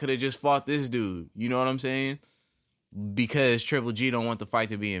of that could have just fought this dude. You know what I'm saying? Because Triple G don't want the fight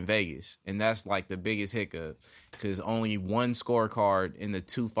to be in Vegas. And that's like the biggest hiccup. Because only one scorecard in the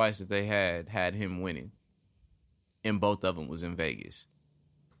 2 fights that they had him winning. And both of them was in Vegas.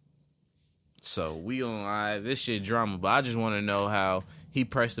 So we on this shit drama. But I just want to know how he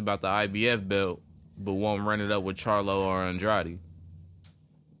pressed about the IBF belt, but won't run it up with Charlo or Andrade.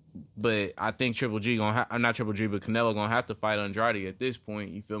 But I think Triple G not Triple G, but Canelo gonna have to fight Andrade at this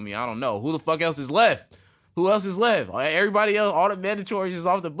point. You feel me? I don't know. Who the fuck else is left? Who else is left? Everybody else, all the mandatories is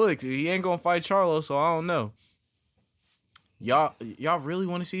off the books. He ain't gonna fight Charlo, so I don't know. Y'all really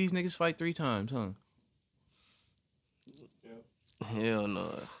want to see these niggas fight 3 times, huh? Hell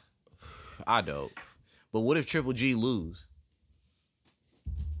no. I don't. But what if Triple G lose?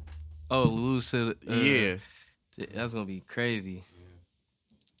 Oh, lose to the... yeah. That's gonna be crazy.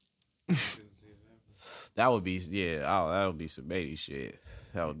 That would be, that would be some baity shit.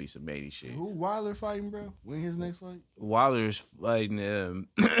 That would be some baity shit. Who Wilder fighting, bro? When his next fight? Wilder's fighting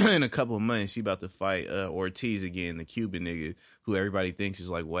in a couple of months. He about to fight Ortiz again, the Cuban nigga who everybody thinks is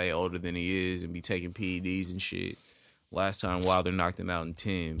like way older than he is and be taking PEDs and shit. Last time Wilder knocked him out in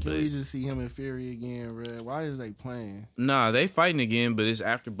 10. Can we just see him and Fury again, bro? Why is they playing? Nah, they fighting again, but it's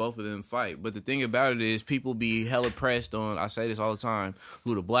after both of them fight. But the thing about it is people be hella pressed on, I say this all the time,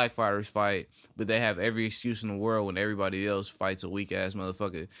 who the black fighters fight, but they have every excuse in the world when everybody else fights a weak-ass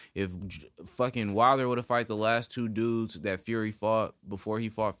motherfucker. If fucking Wilder would have fight the last 2 dudes that Fury fought before he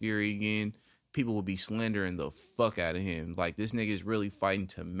fought Fury again, people would be slandering the fuck out of him. Like, this nigga is really fighting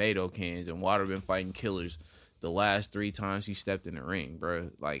tomato cans, and Wilder been fighting killers the last 3 times he stepped in the ring,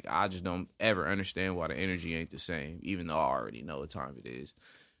 bro. Like, I just don't ever understand why the energy ain't the same, even though I already know what time it is.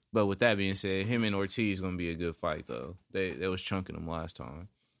 But with that being said, him and Ortiz gonna be a good fight, though. They was chunking him last time.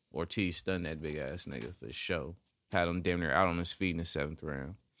 Ortiz stunned that big-ass nigga for sure. Had him damn near out on his feet in the 7th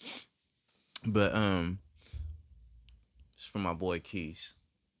round. But, it's from my boy Keys.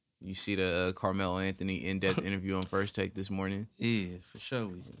 You see the Carmelo Anthony in-depth interview on First Take this morning? Yeah, for sure.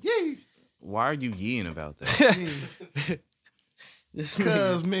 Yeah. Why are you yeeing about that?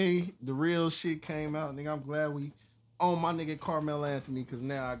 Because, man, the real shit came out. Nigga, I'm glad we on my nigga Carmelo Anthony because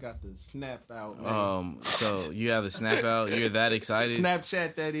now I got the snap out, man. So you have the snap out? You're that excited?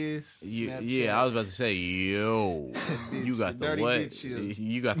 Snapchat, that is. Snapchat. Yeah, I was about to say, yo, you got the what?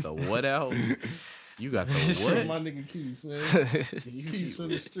 You got the what out? You got the what? My nigga Keith, man. Keith from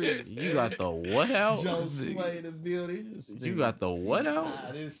the streets. You got the what out? Joe Slay in the building. You got the what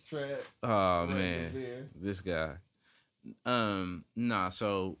out? This trap. Oh man, this guy. Nah.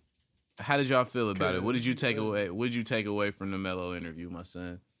 So, how did y'all feel about it? What did you take away? What did you take away from the Melo interview, my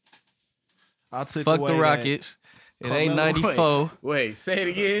son? I took fuck away the Rockets. It ain't 94. Wait, say it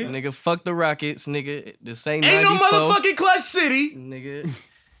again. Nigga, fuck the Rockets, nigga. This ain't 94. Ain't no motherfucking Clutch City. Nigga.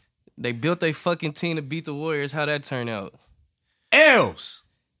 They built their fucking team to beat the Warriors. How that turn out? Else.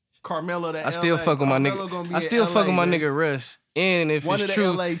 Carmelo, that I still fuck with my nigga. I still fuck with my nigga Russ. And if it's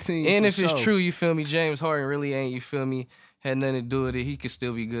true, and if it's true, you feel me, James Harden really ain't, you feel me, had nothing to do with it. He could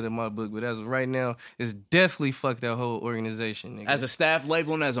still be good in my book. But as of right now, it's definitely fucked that whole organization, nigga. As a staff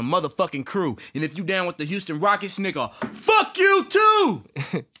label and as a motherfucking crew. And if you down with the Houston Rockets, nigga, fuck you too.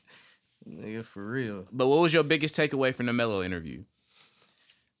 Nigga, for real. But what was your biggest takeaway from the Melo interview?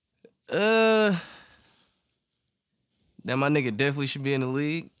 That my nigga definitely should be in the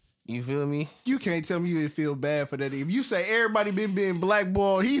league. You feel me? You can't tell me you didn't feel bad for that. If you say everybody been being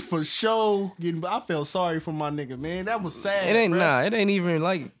blackballed, he's for sure getting. I felt sorry for my nigga, man. That was sad. It ain't bruh. It ain't even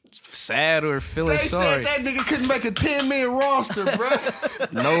like sad or feeling They sorry. said that nigga couldn't make a 10-man roster, bro.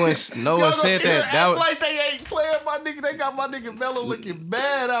 No one said that. That was like they ain't playing my nigga. They got my nigga Melo looking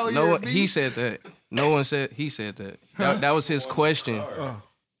bad out no here. one. He said that. No one said he said that. That was his question.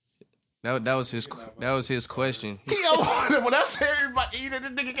 That was his question. He don't want it. Well, that's everybody. This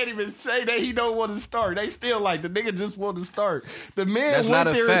nigga can't even say that he don't want to start. They still like the nigga just want to start. The man That's went not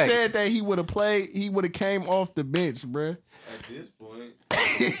a there and fact. said that he would have played. He would have came off the bench, bruh. At this point,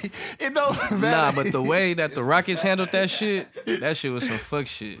 It don't matter. Nah, but the way that the Rockets handled that shit was some fuck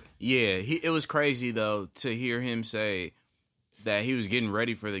shit. Yeah, it was crazy though to hear him say that he was getting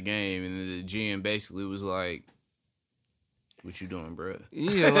ready for the game, and the GM basically was like, "What you doing, bro?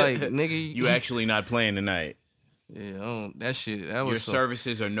 Yeah, like nigga, You actually not playing tonight. yeah, that shit. That Your was some,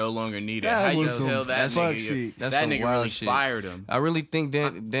 services are no longer needed." That How you was some tell that fuck nigga? shit. That's That some nigga wild really shit. fired him. I really think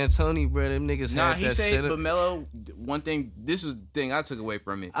D'Antoni, bro, them niggas Nah, had he that said, set up. but Melo. One thing, this is the thing I took away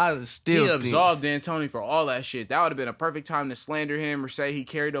from it. I still He think absolved D'Antoni for all that shit. That would have been a perfect time to slander him or say he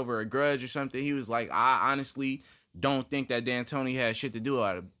carried over a grudge or something. He was like, I honestly don't think that D'Antoni had shit to do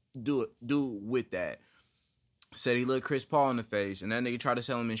with that. Said he looked Chris Paul in the face, and that nigga tried to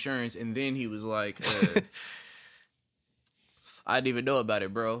sell him insurance, and then he was like, I didn't even know about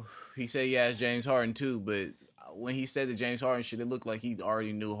it, bro. He said he asked James Harden too, but when he said the James Harden shit, it looked like he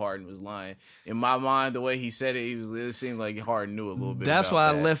already knew Harden was lying. In my mind, the way he said it, it seemed like Harden knew a little bit. that's about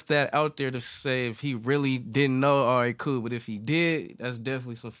why that. I left that out there to say if he really didn't know, all right, cool. But if he did, that's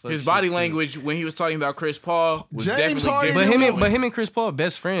definitely some fuck His shit, body too. language when he was talking about Chris Paul was James definitely Harden different. But him and Chris Paul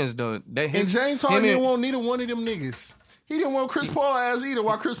best friends though. And James Harden didn't want neither one of them niggas. He didn't want Chris Paul ass either.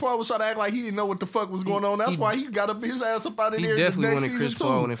 While Chris Paul was trying to act like he didn't know what the fuck was going on. That's why he got up his ass up out of He there the definitely next wanted season Chris too.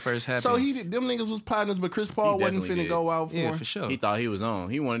 Paul when it first happened. So them niggas was partners, but Chris Paul He wasn't definitely finna did. go out for yeah, him. for sure. He thought he was on.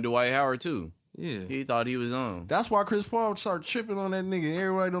 He wanted Dwight Howard too. Yeah. He thought he was on. That's why Chris Paul started tripping on that nigga.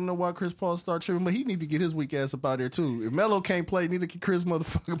 Everybody don't know why Chris Paul started tripping, but he need to get his weak ass up out there too. If Melo can't play, neither can Chris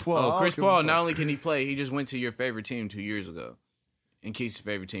motherfucking Paul. Oh, I Chris don't give a Paul, fuck. not only can he play, he just went to your favorite team 2 years ago. And Keith's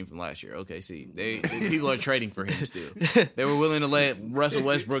favorite team from last year. Okay, see, people are trading for him still. They were willing to let Russell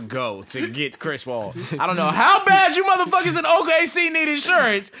Westbrook go to get Chris Paul. I don't know how bad you motherfuckers in OKC need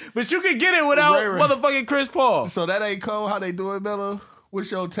insurance, but you could get it without Right. motherfucking Chris Paul. So that ain't cold how they do it, Melo?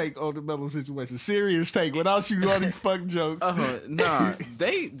 What's your take on the Melo situation? Serious take without you all these fucking jokes. Nah,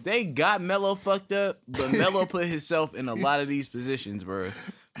 they got Melo fucked up, but Melo put himself in a lot of these positions, bro.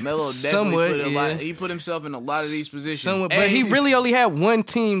 Melo definitely Somewhat, put a lot. yeah. He put himself in a lot of these positions. Somewhat, but And he really only had one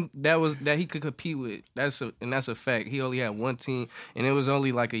team that he could compete with. That's a fact. He only had one team, and it was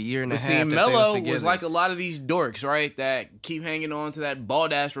only like a year and a But half. see, that they Melo together. was like a lot of these dorks, right? That keep hanging on to that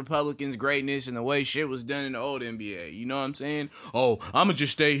bald ass Republicans' greatness and the way shit was done in the old NBA. You know what I'm saying? Oh, I'm gonna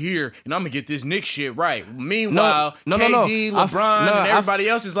just stay here and I'm gonna get this Knicks shit right. Meanwhile, No. KD, LeBron, and everybody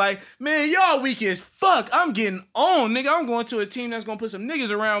else is like, man, y'all weak as fuck. I'm getting on, nigga. I'm going to a team that's gonna put some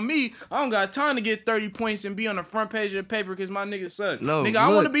niggas around me. I don't got time to get 30 points and be on the front page of the paper because my niggas suck. No, nigga, I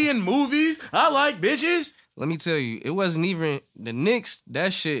look. want to be in movies. I like bitches. Let me tell you, it wasn't even the Knicks.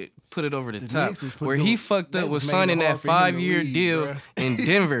 That shit put it over the top. Knicks was put Where them- he fucked they up was made it signing hard that for him to 5-year leave, deal bruh. in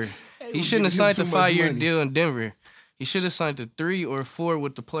Denver. He was shouldn't have giving him signed the too much 5-year money. deal in Denver. He should have signed the 3 or 4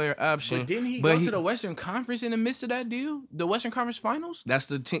 with the player option. But didn't he But go to the Western Conference in the midst of that deal? The Western Conference Finals? That's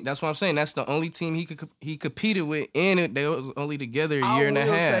the team. That's what I'm saying. That's the only team he competed with, and they was only together a year and a I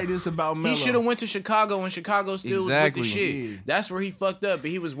will half. say this about Melo. He should have went to Chicago when Chicago still Exactly. was with the shit. Yeah. That's where he fucked up.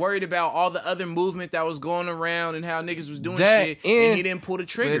 But he was worried about all the other movement that was going around and how niggas was doing That shit, and- and he didn't pull the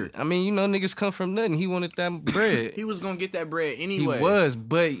trigger. But, I mean, you know, niggas come from nothing. He wanted that bread. He was gonna get that bread He anyway. was,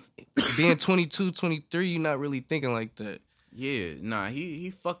 but being 22, 23, you're not really thinking like that. Yeah, nah, he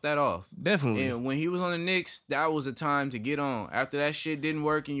fucked that off. Definitely. And when he was on the Knicks, that was a time to get on. After that shit didn't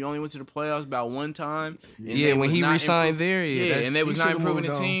work and you only went to the playoffs about one time. And Yeah, they when was he not re-signed impro- there, yeah, that- and they was he not should've improving the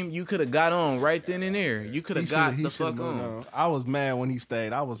moved on. team, you could have got on right then and there. You could have got the fuck on. I was mad when he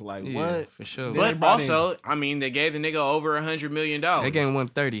stayed. I was like, Yeah, what? for sure. Then But everybody- also, I mean, they gave the nigga over $100 million. They gave him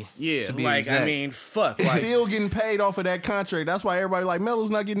 130. Yeah, to be like exact. I mean, fuck. Like, Still getting paid off of that contract. That's why everybody like Melo's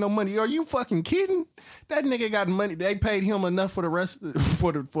not getting no money. Are you fucking kidding? That nigga got money. They paid him enough for the rest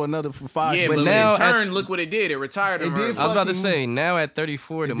for another 5 yeah, years. but now in turn, look what it did. It retired him. It did early. I was about to fucking- say, now at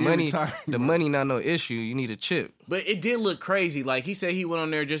 34, the did money, retire the him. money not no issue. You need a chip. But it did look crazy. Like he said, he went on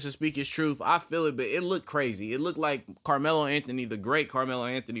there just to speak his truth. I feel it, but it looked crazy. It looked like Carmelo Anthony, the great Carmelo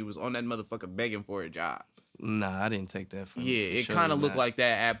Anthony, was on that motherfucker begging for a job. Nah, I didn't take that from Yeah, it kind of looked like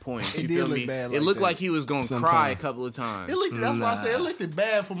that at points. It You did feel look me? bad It like looked that like he was going to sometimes. cry a couple of times. It looked. That's why I said it looked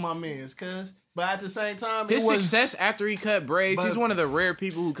bad for my man's, cuz. But at the same time, His it was, success after he cut braids, but- he's one of the rare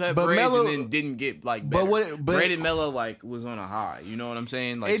people who cut but braids Melo- and then didn't get like but better. what- but- Braided Melo like was on a high. You know what I'm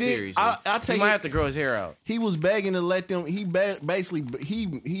saying? Like It did- seriously, I'll he take might it- have to grow his hair out. he was begging to let them. Basically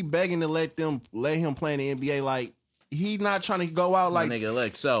he begging to let him play in the NBA. Like he not trying to go out Like, like nigga,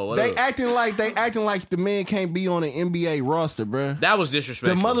 like so. What they up? acting like the man can't be on an NBA roster, bruh. That was The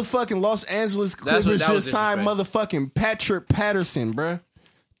disrespectful. motherfucking Los Angeles That's what- Clippers that was just signed motherfucking Patrick Patterson, bruh,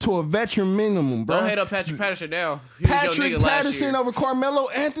 to a veteran minimum, bruh. Don't hate up Patrick Patterson now. He was your Patrick nigga last Patterson year. over Carmelo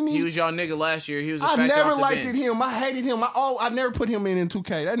Anthony. He was y'all nigga last year. He was a I factor never off the liked bench. him. I hated him. I never put him in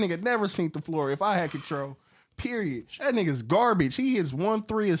 2K. That nigga never seen the floor if I had control. Period. That nigga's garbage. He hits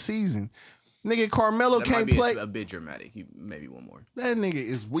 1-3 a season. Nigga, Carmelo That can't might be play. a bit dramatic. He maybe one more. That nigga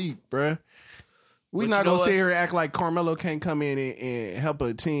is weak, bruh. We But not you know gonna what? sit here and act like Carmelo can't come in and help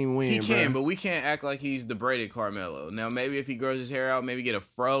a team win. He can, bruh. but we can't act like he's the braided Carmelo. Now, maybe if he grows his hair out, maybe get a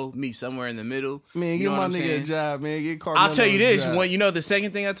fro, meet somewhere in the middle. Man, You give know my what I'm nigga saying? a job, man. Get Carmelo. I'll tell you a this: job. when you know the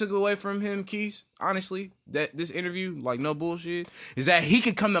second thing I took away from him, Keys, honestly, that this interview, like no bullshit, is that he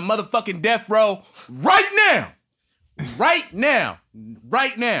could come to motherfucking death row right now.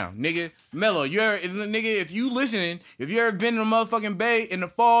 Right now, nigga, Melo, if you listening, if you ever been in a motherfucking Bay in the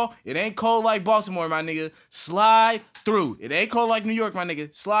fall, it ain't cold like Baltimore, my nigga. Slide through. It ain't cold like New York, my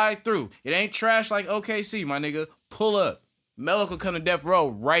nigga. Slide through. It ain't trash like OKC, my nigga. Pull up. Melo could come to death row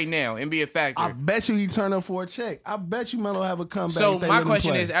right now and be a factor. I bet you he turn up for a check. I bet you Melo have a comeback. So if they my let him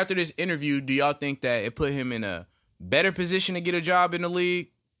question play. is, after this interview, do y'all think that it put him in a better position to get a job in the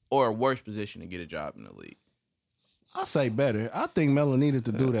league or a worse position to get a job in the league? I say better. I think Melo needed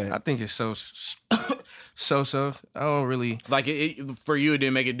to do I that. think it's so. I don't really. Like for you, it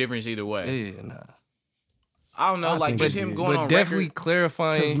didn't make a difference either way. Yeah, nah. I don't know, I like think just it him did. going But on definitely record.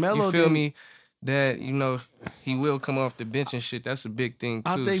 clarifying. 'Cause Melo You feel didn't- me? That he will come off the bench and shit. That's a big thing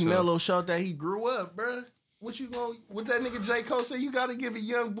too. I think so. Melo showed that he grew up, bruh. What that nigga J. Cole said, you gotta give a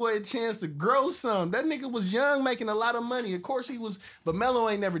young boy a chance to grow some. That nigga was young, making a lot of money. Of course he was, but Melo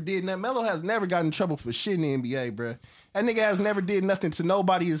ain't never did nothing. Melo has never gotten in trouble for shit in the NBA, bruh. That nigga has never did nothing to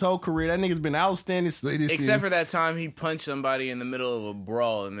nobody his whole career. That nigga's been outstanding. Except for that time he punched somebody in the middle of a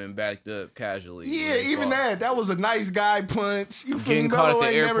brawl and then backed up casually. Yeah, even that was a nice guy punch. You feel Getting me? caught at Melo the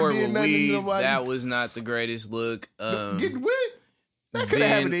ain't never airport did with nothing to weed, nobody. that was not the greatest look. Getting wet? That could have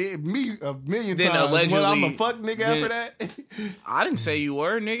happened to me a million then times. allegedly- I'm a fuck nigga then- after that. I didn't say you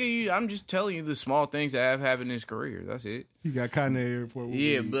were, nigga. I'm just telling you the small things that have happened in his career. That's it. He got caught in the airport. With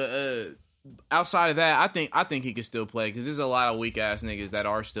Yeah, weed. but outside of that, I think he could still play because there's a lot of weak ass niggas that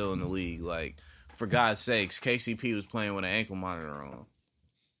are still in the league. Like, for God's sakes, KCP was playing with an ankle monitor on.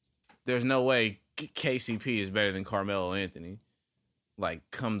 There's no way KCP is better than Carmelo Anthony. Like,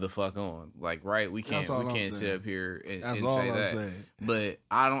 come the fuck on. Like, right? We can't That's all I'm sit saying. up here and That's say all I'm that. saying. But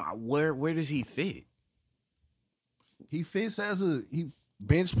I don't. Where does he fit? He fits as a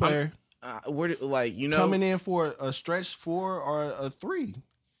bench player coming in for a stretch 4 or a 3.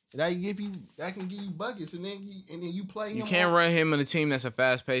 That can give you buckets, and then you play him. You can't run him in a team that's a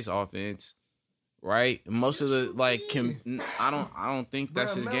fast paced offense, right? Most of the I don't think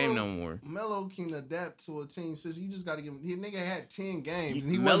that's his game no more. Melo can adapt to a team. Since you just got to give him. His nigga had 10 games,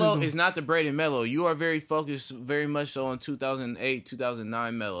 and he Melo wasn't. is not the Braden Melo. You are very focused, very much so on 2008,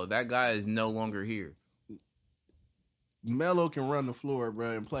 2009 Melo. That guy is no longer here. Melo can run the floor,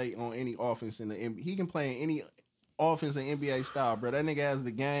 bro, and play on any offense in the NBA. He can play in any offense in NBA style, bro. That nigga has the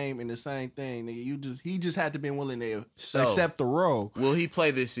game and the same thing, nigga. He just had to be willing to accept the role. Will he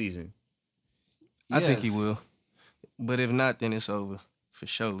play this season? I think he Yes. will. But if not, then it's over for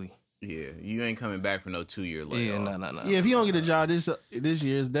surely. Yeah, you ain't coming back for no 2-year layoff. Yeah, no. Yeah, if he don't get a job this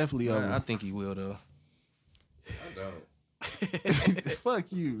year, it's definitely over. I think he will though. I don't. Fuck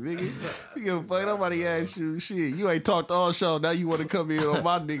you, nigga. You give a fuck. Nobody asked you shit. You ain't talked all show. Now you want to come in on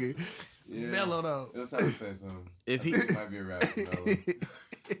my nigga. Yeah. Melo though. It was time to say something. If he It might be a rap for Melo.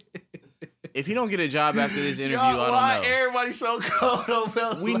 if he don't get a job after this interview, Y'all, I why don't know. everybody so cold on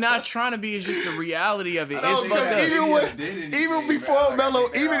Melo? We not trying to be. It's just the reality of it. I know, It's fucked because up. even before Melo,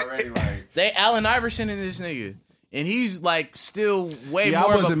 They Allen Iverson in this nigga, and he's like still way yeah,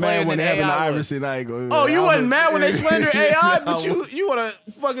 more I of a wasn't player mad when than Evan AI was. Iverson. I ain't going. Oh, you wasn't mad when they slandered AI, but I was. you want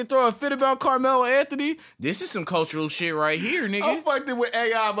to fucking throw a fit about Carmelo Anthony? This is some cultural shit right here, I nigga. fucked it with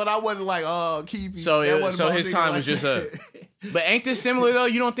AI, but I wasn't like, oh, keep. So his time was just up. But ain't this similar though?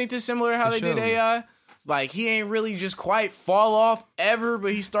 You don't think this similar to how For they did sure. AI? Like he ain't really just quite fall off ever,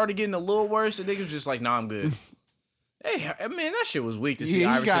 but he started getting a little worse. And niggas was just like, nah, I'm good. Hey, man, that shit was weak to see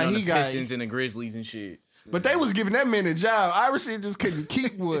Yeah, Iverson on the Pistons and the Grizzlies and shit. But they was giving that man a job. Iverson just couldn't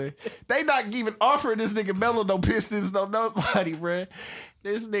keep one. They not even offering this nigga Melo no Pistons, no nobody, bruh.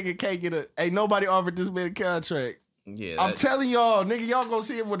 This nigga can't get ain't nobody offered this man a contract. Yeah, I'm telling y'all, nigga, y'all gonna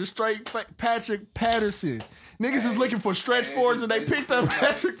see him with a straight Patrick Patterson. Niggas is looking for stretch fours and they picked up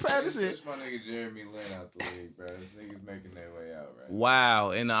Patrick Patterson. Push my nigga Jeremy Lin out the league, bro. This nigga's making their way out, right?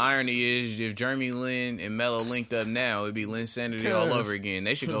 Wow, and the irony is, if Jeremy Lin and Melo linked up now, it'd be Lin Sanity all over again.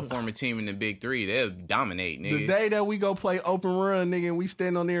 They should go form a team in the Big Three. They'll dominate, nigga. The day that we go play open run, nigga, and we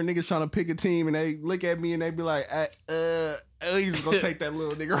stand on there, niggas trying to pick a team, and they look at me and they be like, he's just gonna take that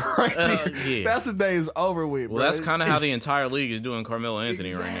little nigga right there. Yeah. That's the day is over with, bro. Well, that's kind of how the entire league is doing Carmelo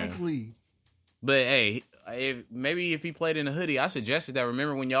Anthony right now. Exactly. But hey, if he played in a hoodie, I suggested that.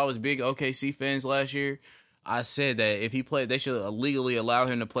 Remember when y'all was big OKC fans last year? I said that if he played, they should legally allow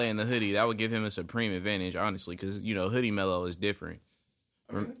him to play in the hoodie. That would give him a supreme advantage, honestly, because hoodie Melo is different.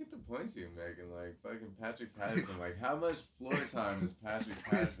 I mean, look at the points you're making. Like, fucking Patrick Patterson. Like, how much floor time is Patrick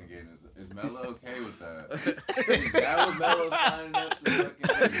Patterson getting? Is Melo okay with that? Is that what Melo signed up to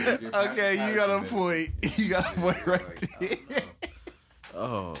fucking do? Okay, you got a point. You got a point right there.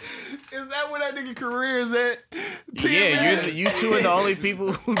 Oh, Is that where that nigga career is at? yeah, you two are the only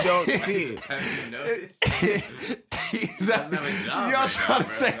people who don't see it. Have you noticed? Y'all trying to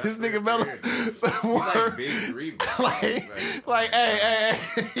say this nigga Melo Like Big Three. like,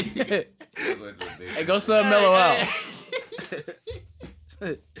 hey. Hey, go sub Melo out.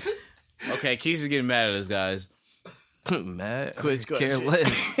 Okay, Keith is getting mad at us, guys. Mad? Quit, Care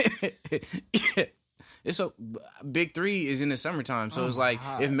less. Yeah. It's so Big Three is in the summertime, so it's like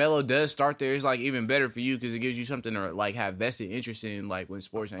God. if Melo does start there, it's like even better for you because it gives you something to like have vested interest in, like when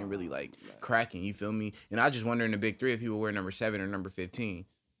sports ain't really like cracking. You feel me? And I just wonder in the Big Three if he would wear number 7 or number 15.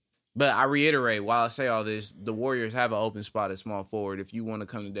 But I reiterate, while I say all this, the Warriors have an open spot at small forward. If you want to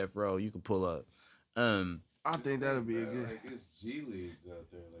come to Death Row, you can pull up. I think that'll be a good. Like, it's G leagues out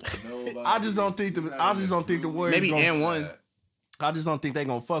there. Like, nobody. I just don't think the Warriors Maybe gonna, and one. I just don't think they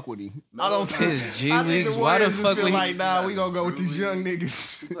gonna fuck with him. No, I don't no. think It's G I think Leagues. the Why the Warriors just fuck feel would like, he? nah, we gonna go with these Drew young League.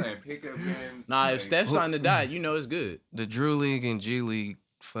 niggas. You playing pickup game? Nah, if Like, Steph signed to die, you know it's good. The Drew League and G League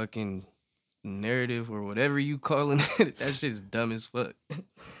fucking narrative or whatever you calling it, that shit's dumb as fuck.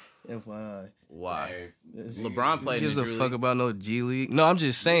 FYI. Why? hey, LeBron Who played in gives the a Drew fuck League. about no G League? No, I'm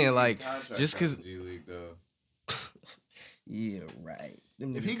just saying, like, contract just because. out the G League though. Yeah, right.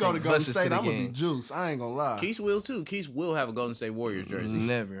 Them If niggas he go to take Golden buses State, the I'm gonna be game. juice. I ain't gonna lie. Keith will too. Keith will have a Golden State Warriors jersey.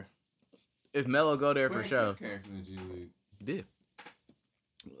 Never. If Melo go there for Quinn sure. Cook came from the G League. Did.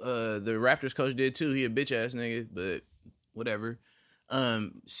 The Raptors coach did too. He a bitch ass nigga, but whatever.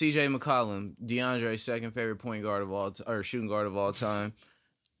 CJ McCollum, DeAndre's second favorite point guard of all or shooting guard of all time.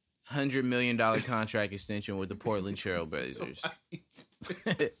 $100 million contract extension with the Portland Trail Blazers.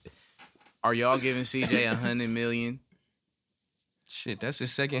 Are y'all giving CJ $100 million? Shit, that's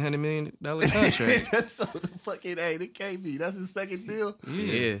his second $100 million contract. That's so the fucking it can't be. That's his second deal.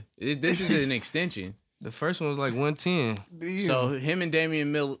 Yeah. This is an extension. The first one was like 110. Damn. So him and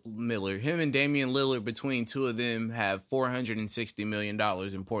Damian Lillard, between two of them, have $460 million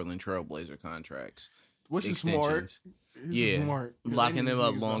in Portland Trailblazer contracts. which is smart. Extensions. It's Yeah, smart. locking them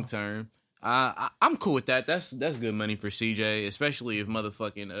up Niggas long off. term. I'm cool with that. That's good money for CJ, especially if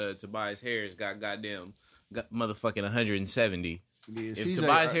motherfucking Tobias Harris got motherfucking 170. Yeah, If CJ,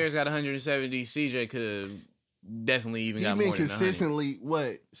 Tobias Harris got 170, CJ could have definitely even he got been more than 100. consistently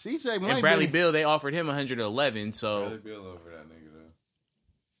what CJ might And Bradley be, Beal, they offered him 111. So Bradley Beal over that nigga though.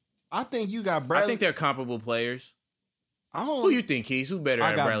 I think you got Bradley. I think they're comparable players. I don't, Who you think, Keys? Who better I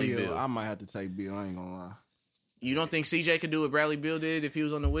at got Bradley Beal. Beal? I might have to take Beal. I ain't gonna lie. You don't think CJ could do what Bradley Beal did if he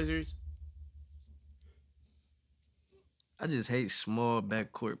was on the Wizards? I just hate small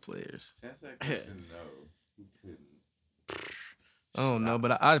backcourt players. That's that question. No, he couldn't. I don't know,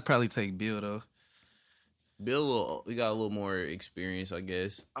 but I'd probably take Bill though. Bill, he got a little more experience, I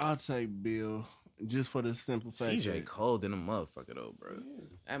guess. I'll take Bill just for the simple fact. CJ that cold than a motherfucker though, bro.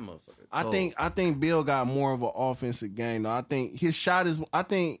 That motherfucker. I Cold. think Bill got more of an offensive game though. I think his shot is. I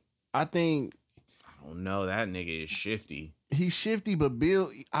think I don't know. That nigga is shifty. he's shifty, but Bill,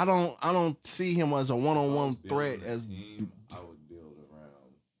 I don't see him as a one-on-one If I was threat building a as team, I would build around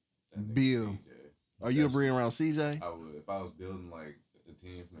that nigga Bill. CJ. Are you agreeing around CJ I would. If I was building like a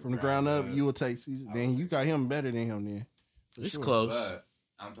team from the ground up? You would take CJ. I Then would you take got him better than him. Then For It's sure. close. But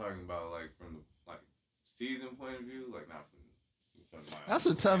I'm talking about like from the season point of view, like not from my That's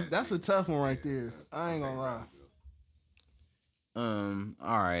a tough. That's a tough one right there. I ain't gonna lie.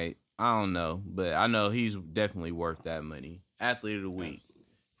 All right. I don't know, but I know he's definitely worth that money. Athlete of the week.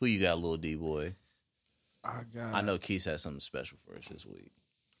 Who you got, little D boy? I got. I know Keith has something special for us this week.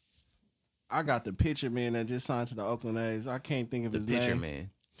 I got the pitcher man that just signed to the Oakland A's. I can't think of his name. The pitcher man.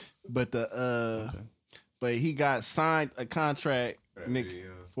 But but he got signed a contract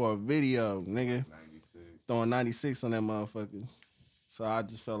for a video, nigga. 96. Throwing 96 on that motherfucker. So I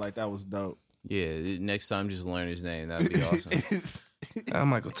just felt like that was dope. Yeah, next time just learn his name. That'd be awesome.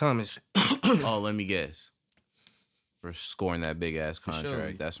 Michael Thomas. Oh, let me guess. For scoring that big ass contract.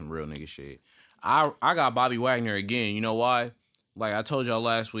 Sure. That's some real nigga shit. I got Bobby Wagner again. You know why? Like I told y'all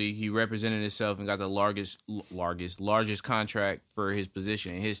last week, he represented himself and got the largest contract for his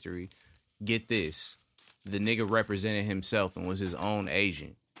position in history. Get this. The nigga represented himself and was his own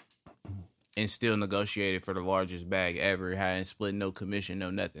agent. And still negotiated for the largest bag ever. Hadn't split no commission, no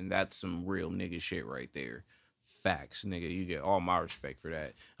nothing. That's some real nigga shit right there. Facts, nigga. You get all my respect for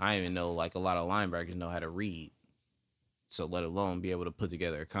that. I even know like a lot of linebackers know how to read. So let alone be able to put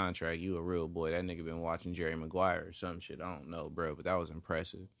together a contract. You a real boy. That nigga been watching Jerry Maguire or some shit. I don't know, bro. But that was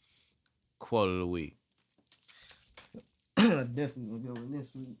impressive. Quote of the week. Definitely gonna go with this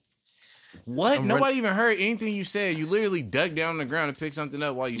week. What? Nobody even heard anything you said. You literally dug down on the ground and picked something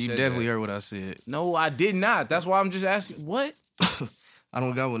up while you said definitely that. heard what I said. No, I did not. That's why I'm just asking. What? I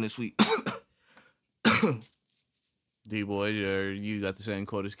don't got one this week. D-boy, you got the same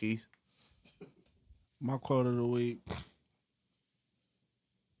quote as Keith? My quote of the week.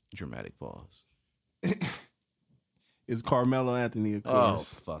 Dramatic pause. Is Carmelo Anthony, of Oh,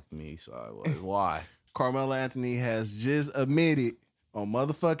 course. fuck me. Sorry. Why? Carmelo Anthony has just admitted on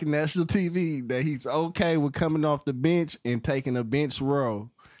motherfucking national TV that he's okay with coming off the bench and taking a bench role.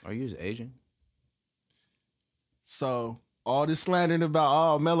 Are you his agent? So all this slandering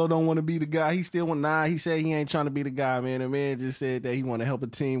about, Melo don't want to be the guy. He still want, he said he ain't trying to be the guy, man. The man just said that he want to help a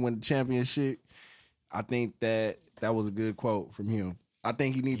team win the championship. I think that was a good quote from him. I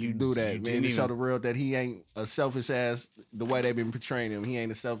think he needs to do that, man, to show the real that he ain't a selfish ass the way they've been portraying him. He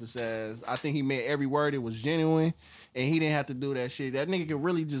ain't a selfish ass. I think he meant every word. It was genuine, and he didn't have to do that shit. That nigga could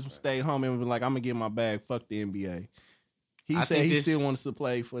really just stay home and be like, I'm going to get my bag. Fuck the NBA. He said he still wants to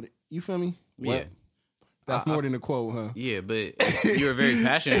play for the, you feel me? Yeah. What? That's more than a quote, huh? Yeah, but you were very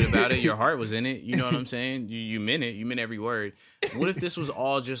passionate about it. Your heart was in it. You know what I'm saying? You meant it. You meant every word. What if this was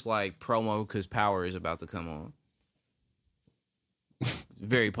all just like promo because Power is about to come on? It's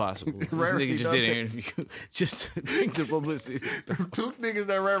very possible. This nigga just did an interview just to bring the publicity. Two niggas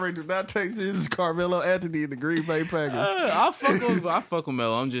that Ray do not take serious is Carmelo Anthony and the Green Bay Packers. I fuck with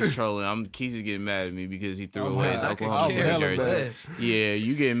Melo. I'm just trolling. Keys is getting mad at me because he threw away his Oklahoma City jersey. Yeah,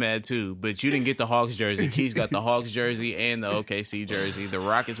 you getting mad too. But you didn't get the Hawks jersey. Keys got the Hawks jersey and the OKC jersey. The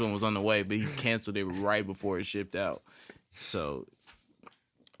Rockets one was on the way, but he canceled it right before it shipped out. So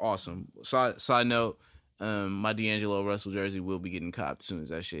awesome. Side note. My D'Angelo Russell jersey will be getting copped as soon as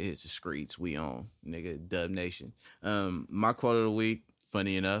that shit hits the streets. We on, nigga, Dub Nation. My quote of the week,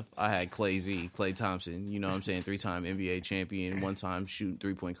 funny enough, I had Klay Thompson, you know what I'm saying, 3-time NBA champion, 1-time shooting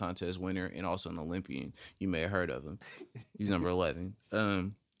 3-point contest winner, and also an Olympian. You may have heard of him. He's number 11.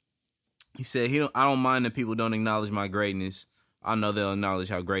 He said, I don't mind that people don't acknowledge my greatness. I know they'll acknowledge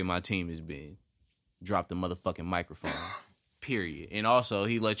how great my team has been. Drop the motherfucking microphone. Period. And also,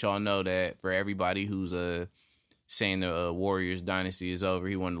 he let y'all know that for everybody who's saying the Warriors dynasty is over,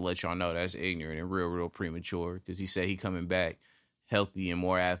 he wanted to let y'all know that's ignorant and real premature because he said he coming back healthy and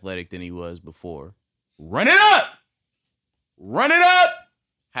more athletic than he was before. Run it up! Run it up!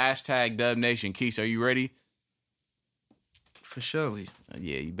 Hashtag Dub Nation. Keith, are you ready? For sure.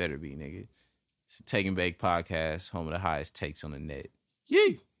 Yeah, you better be, nigga. It's the Take and Bake podcast, home of the highest takes on the net.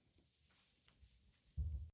 Yee!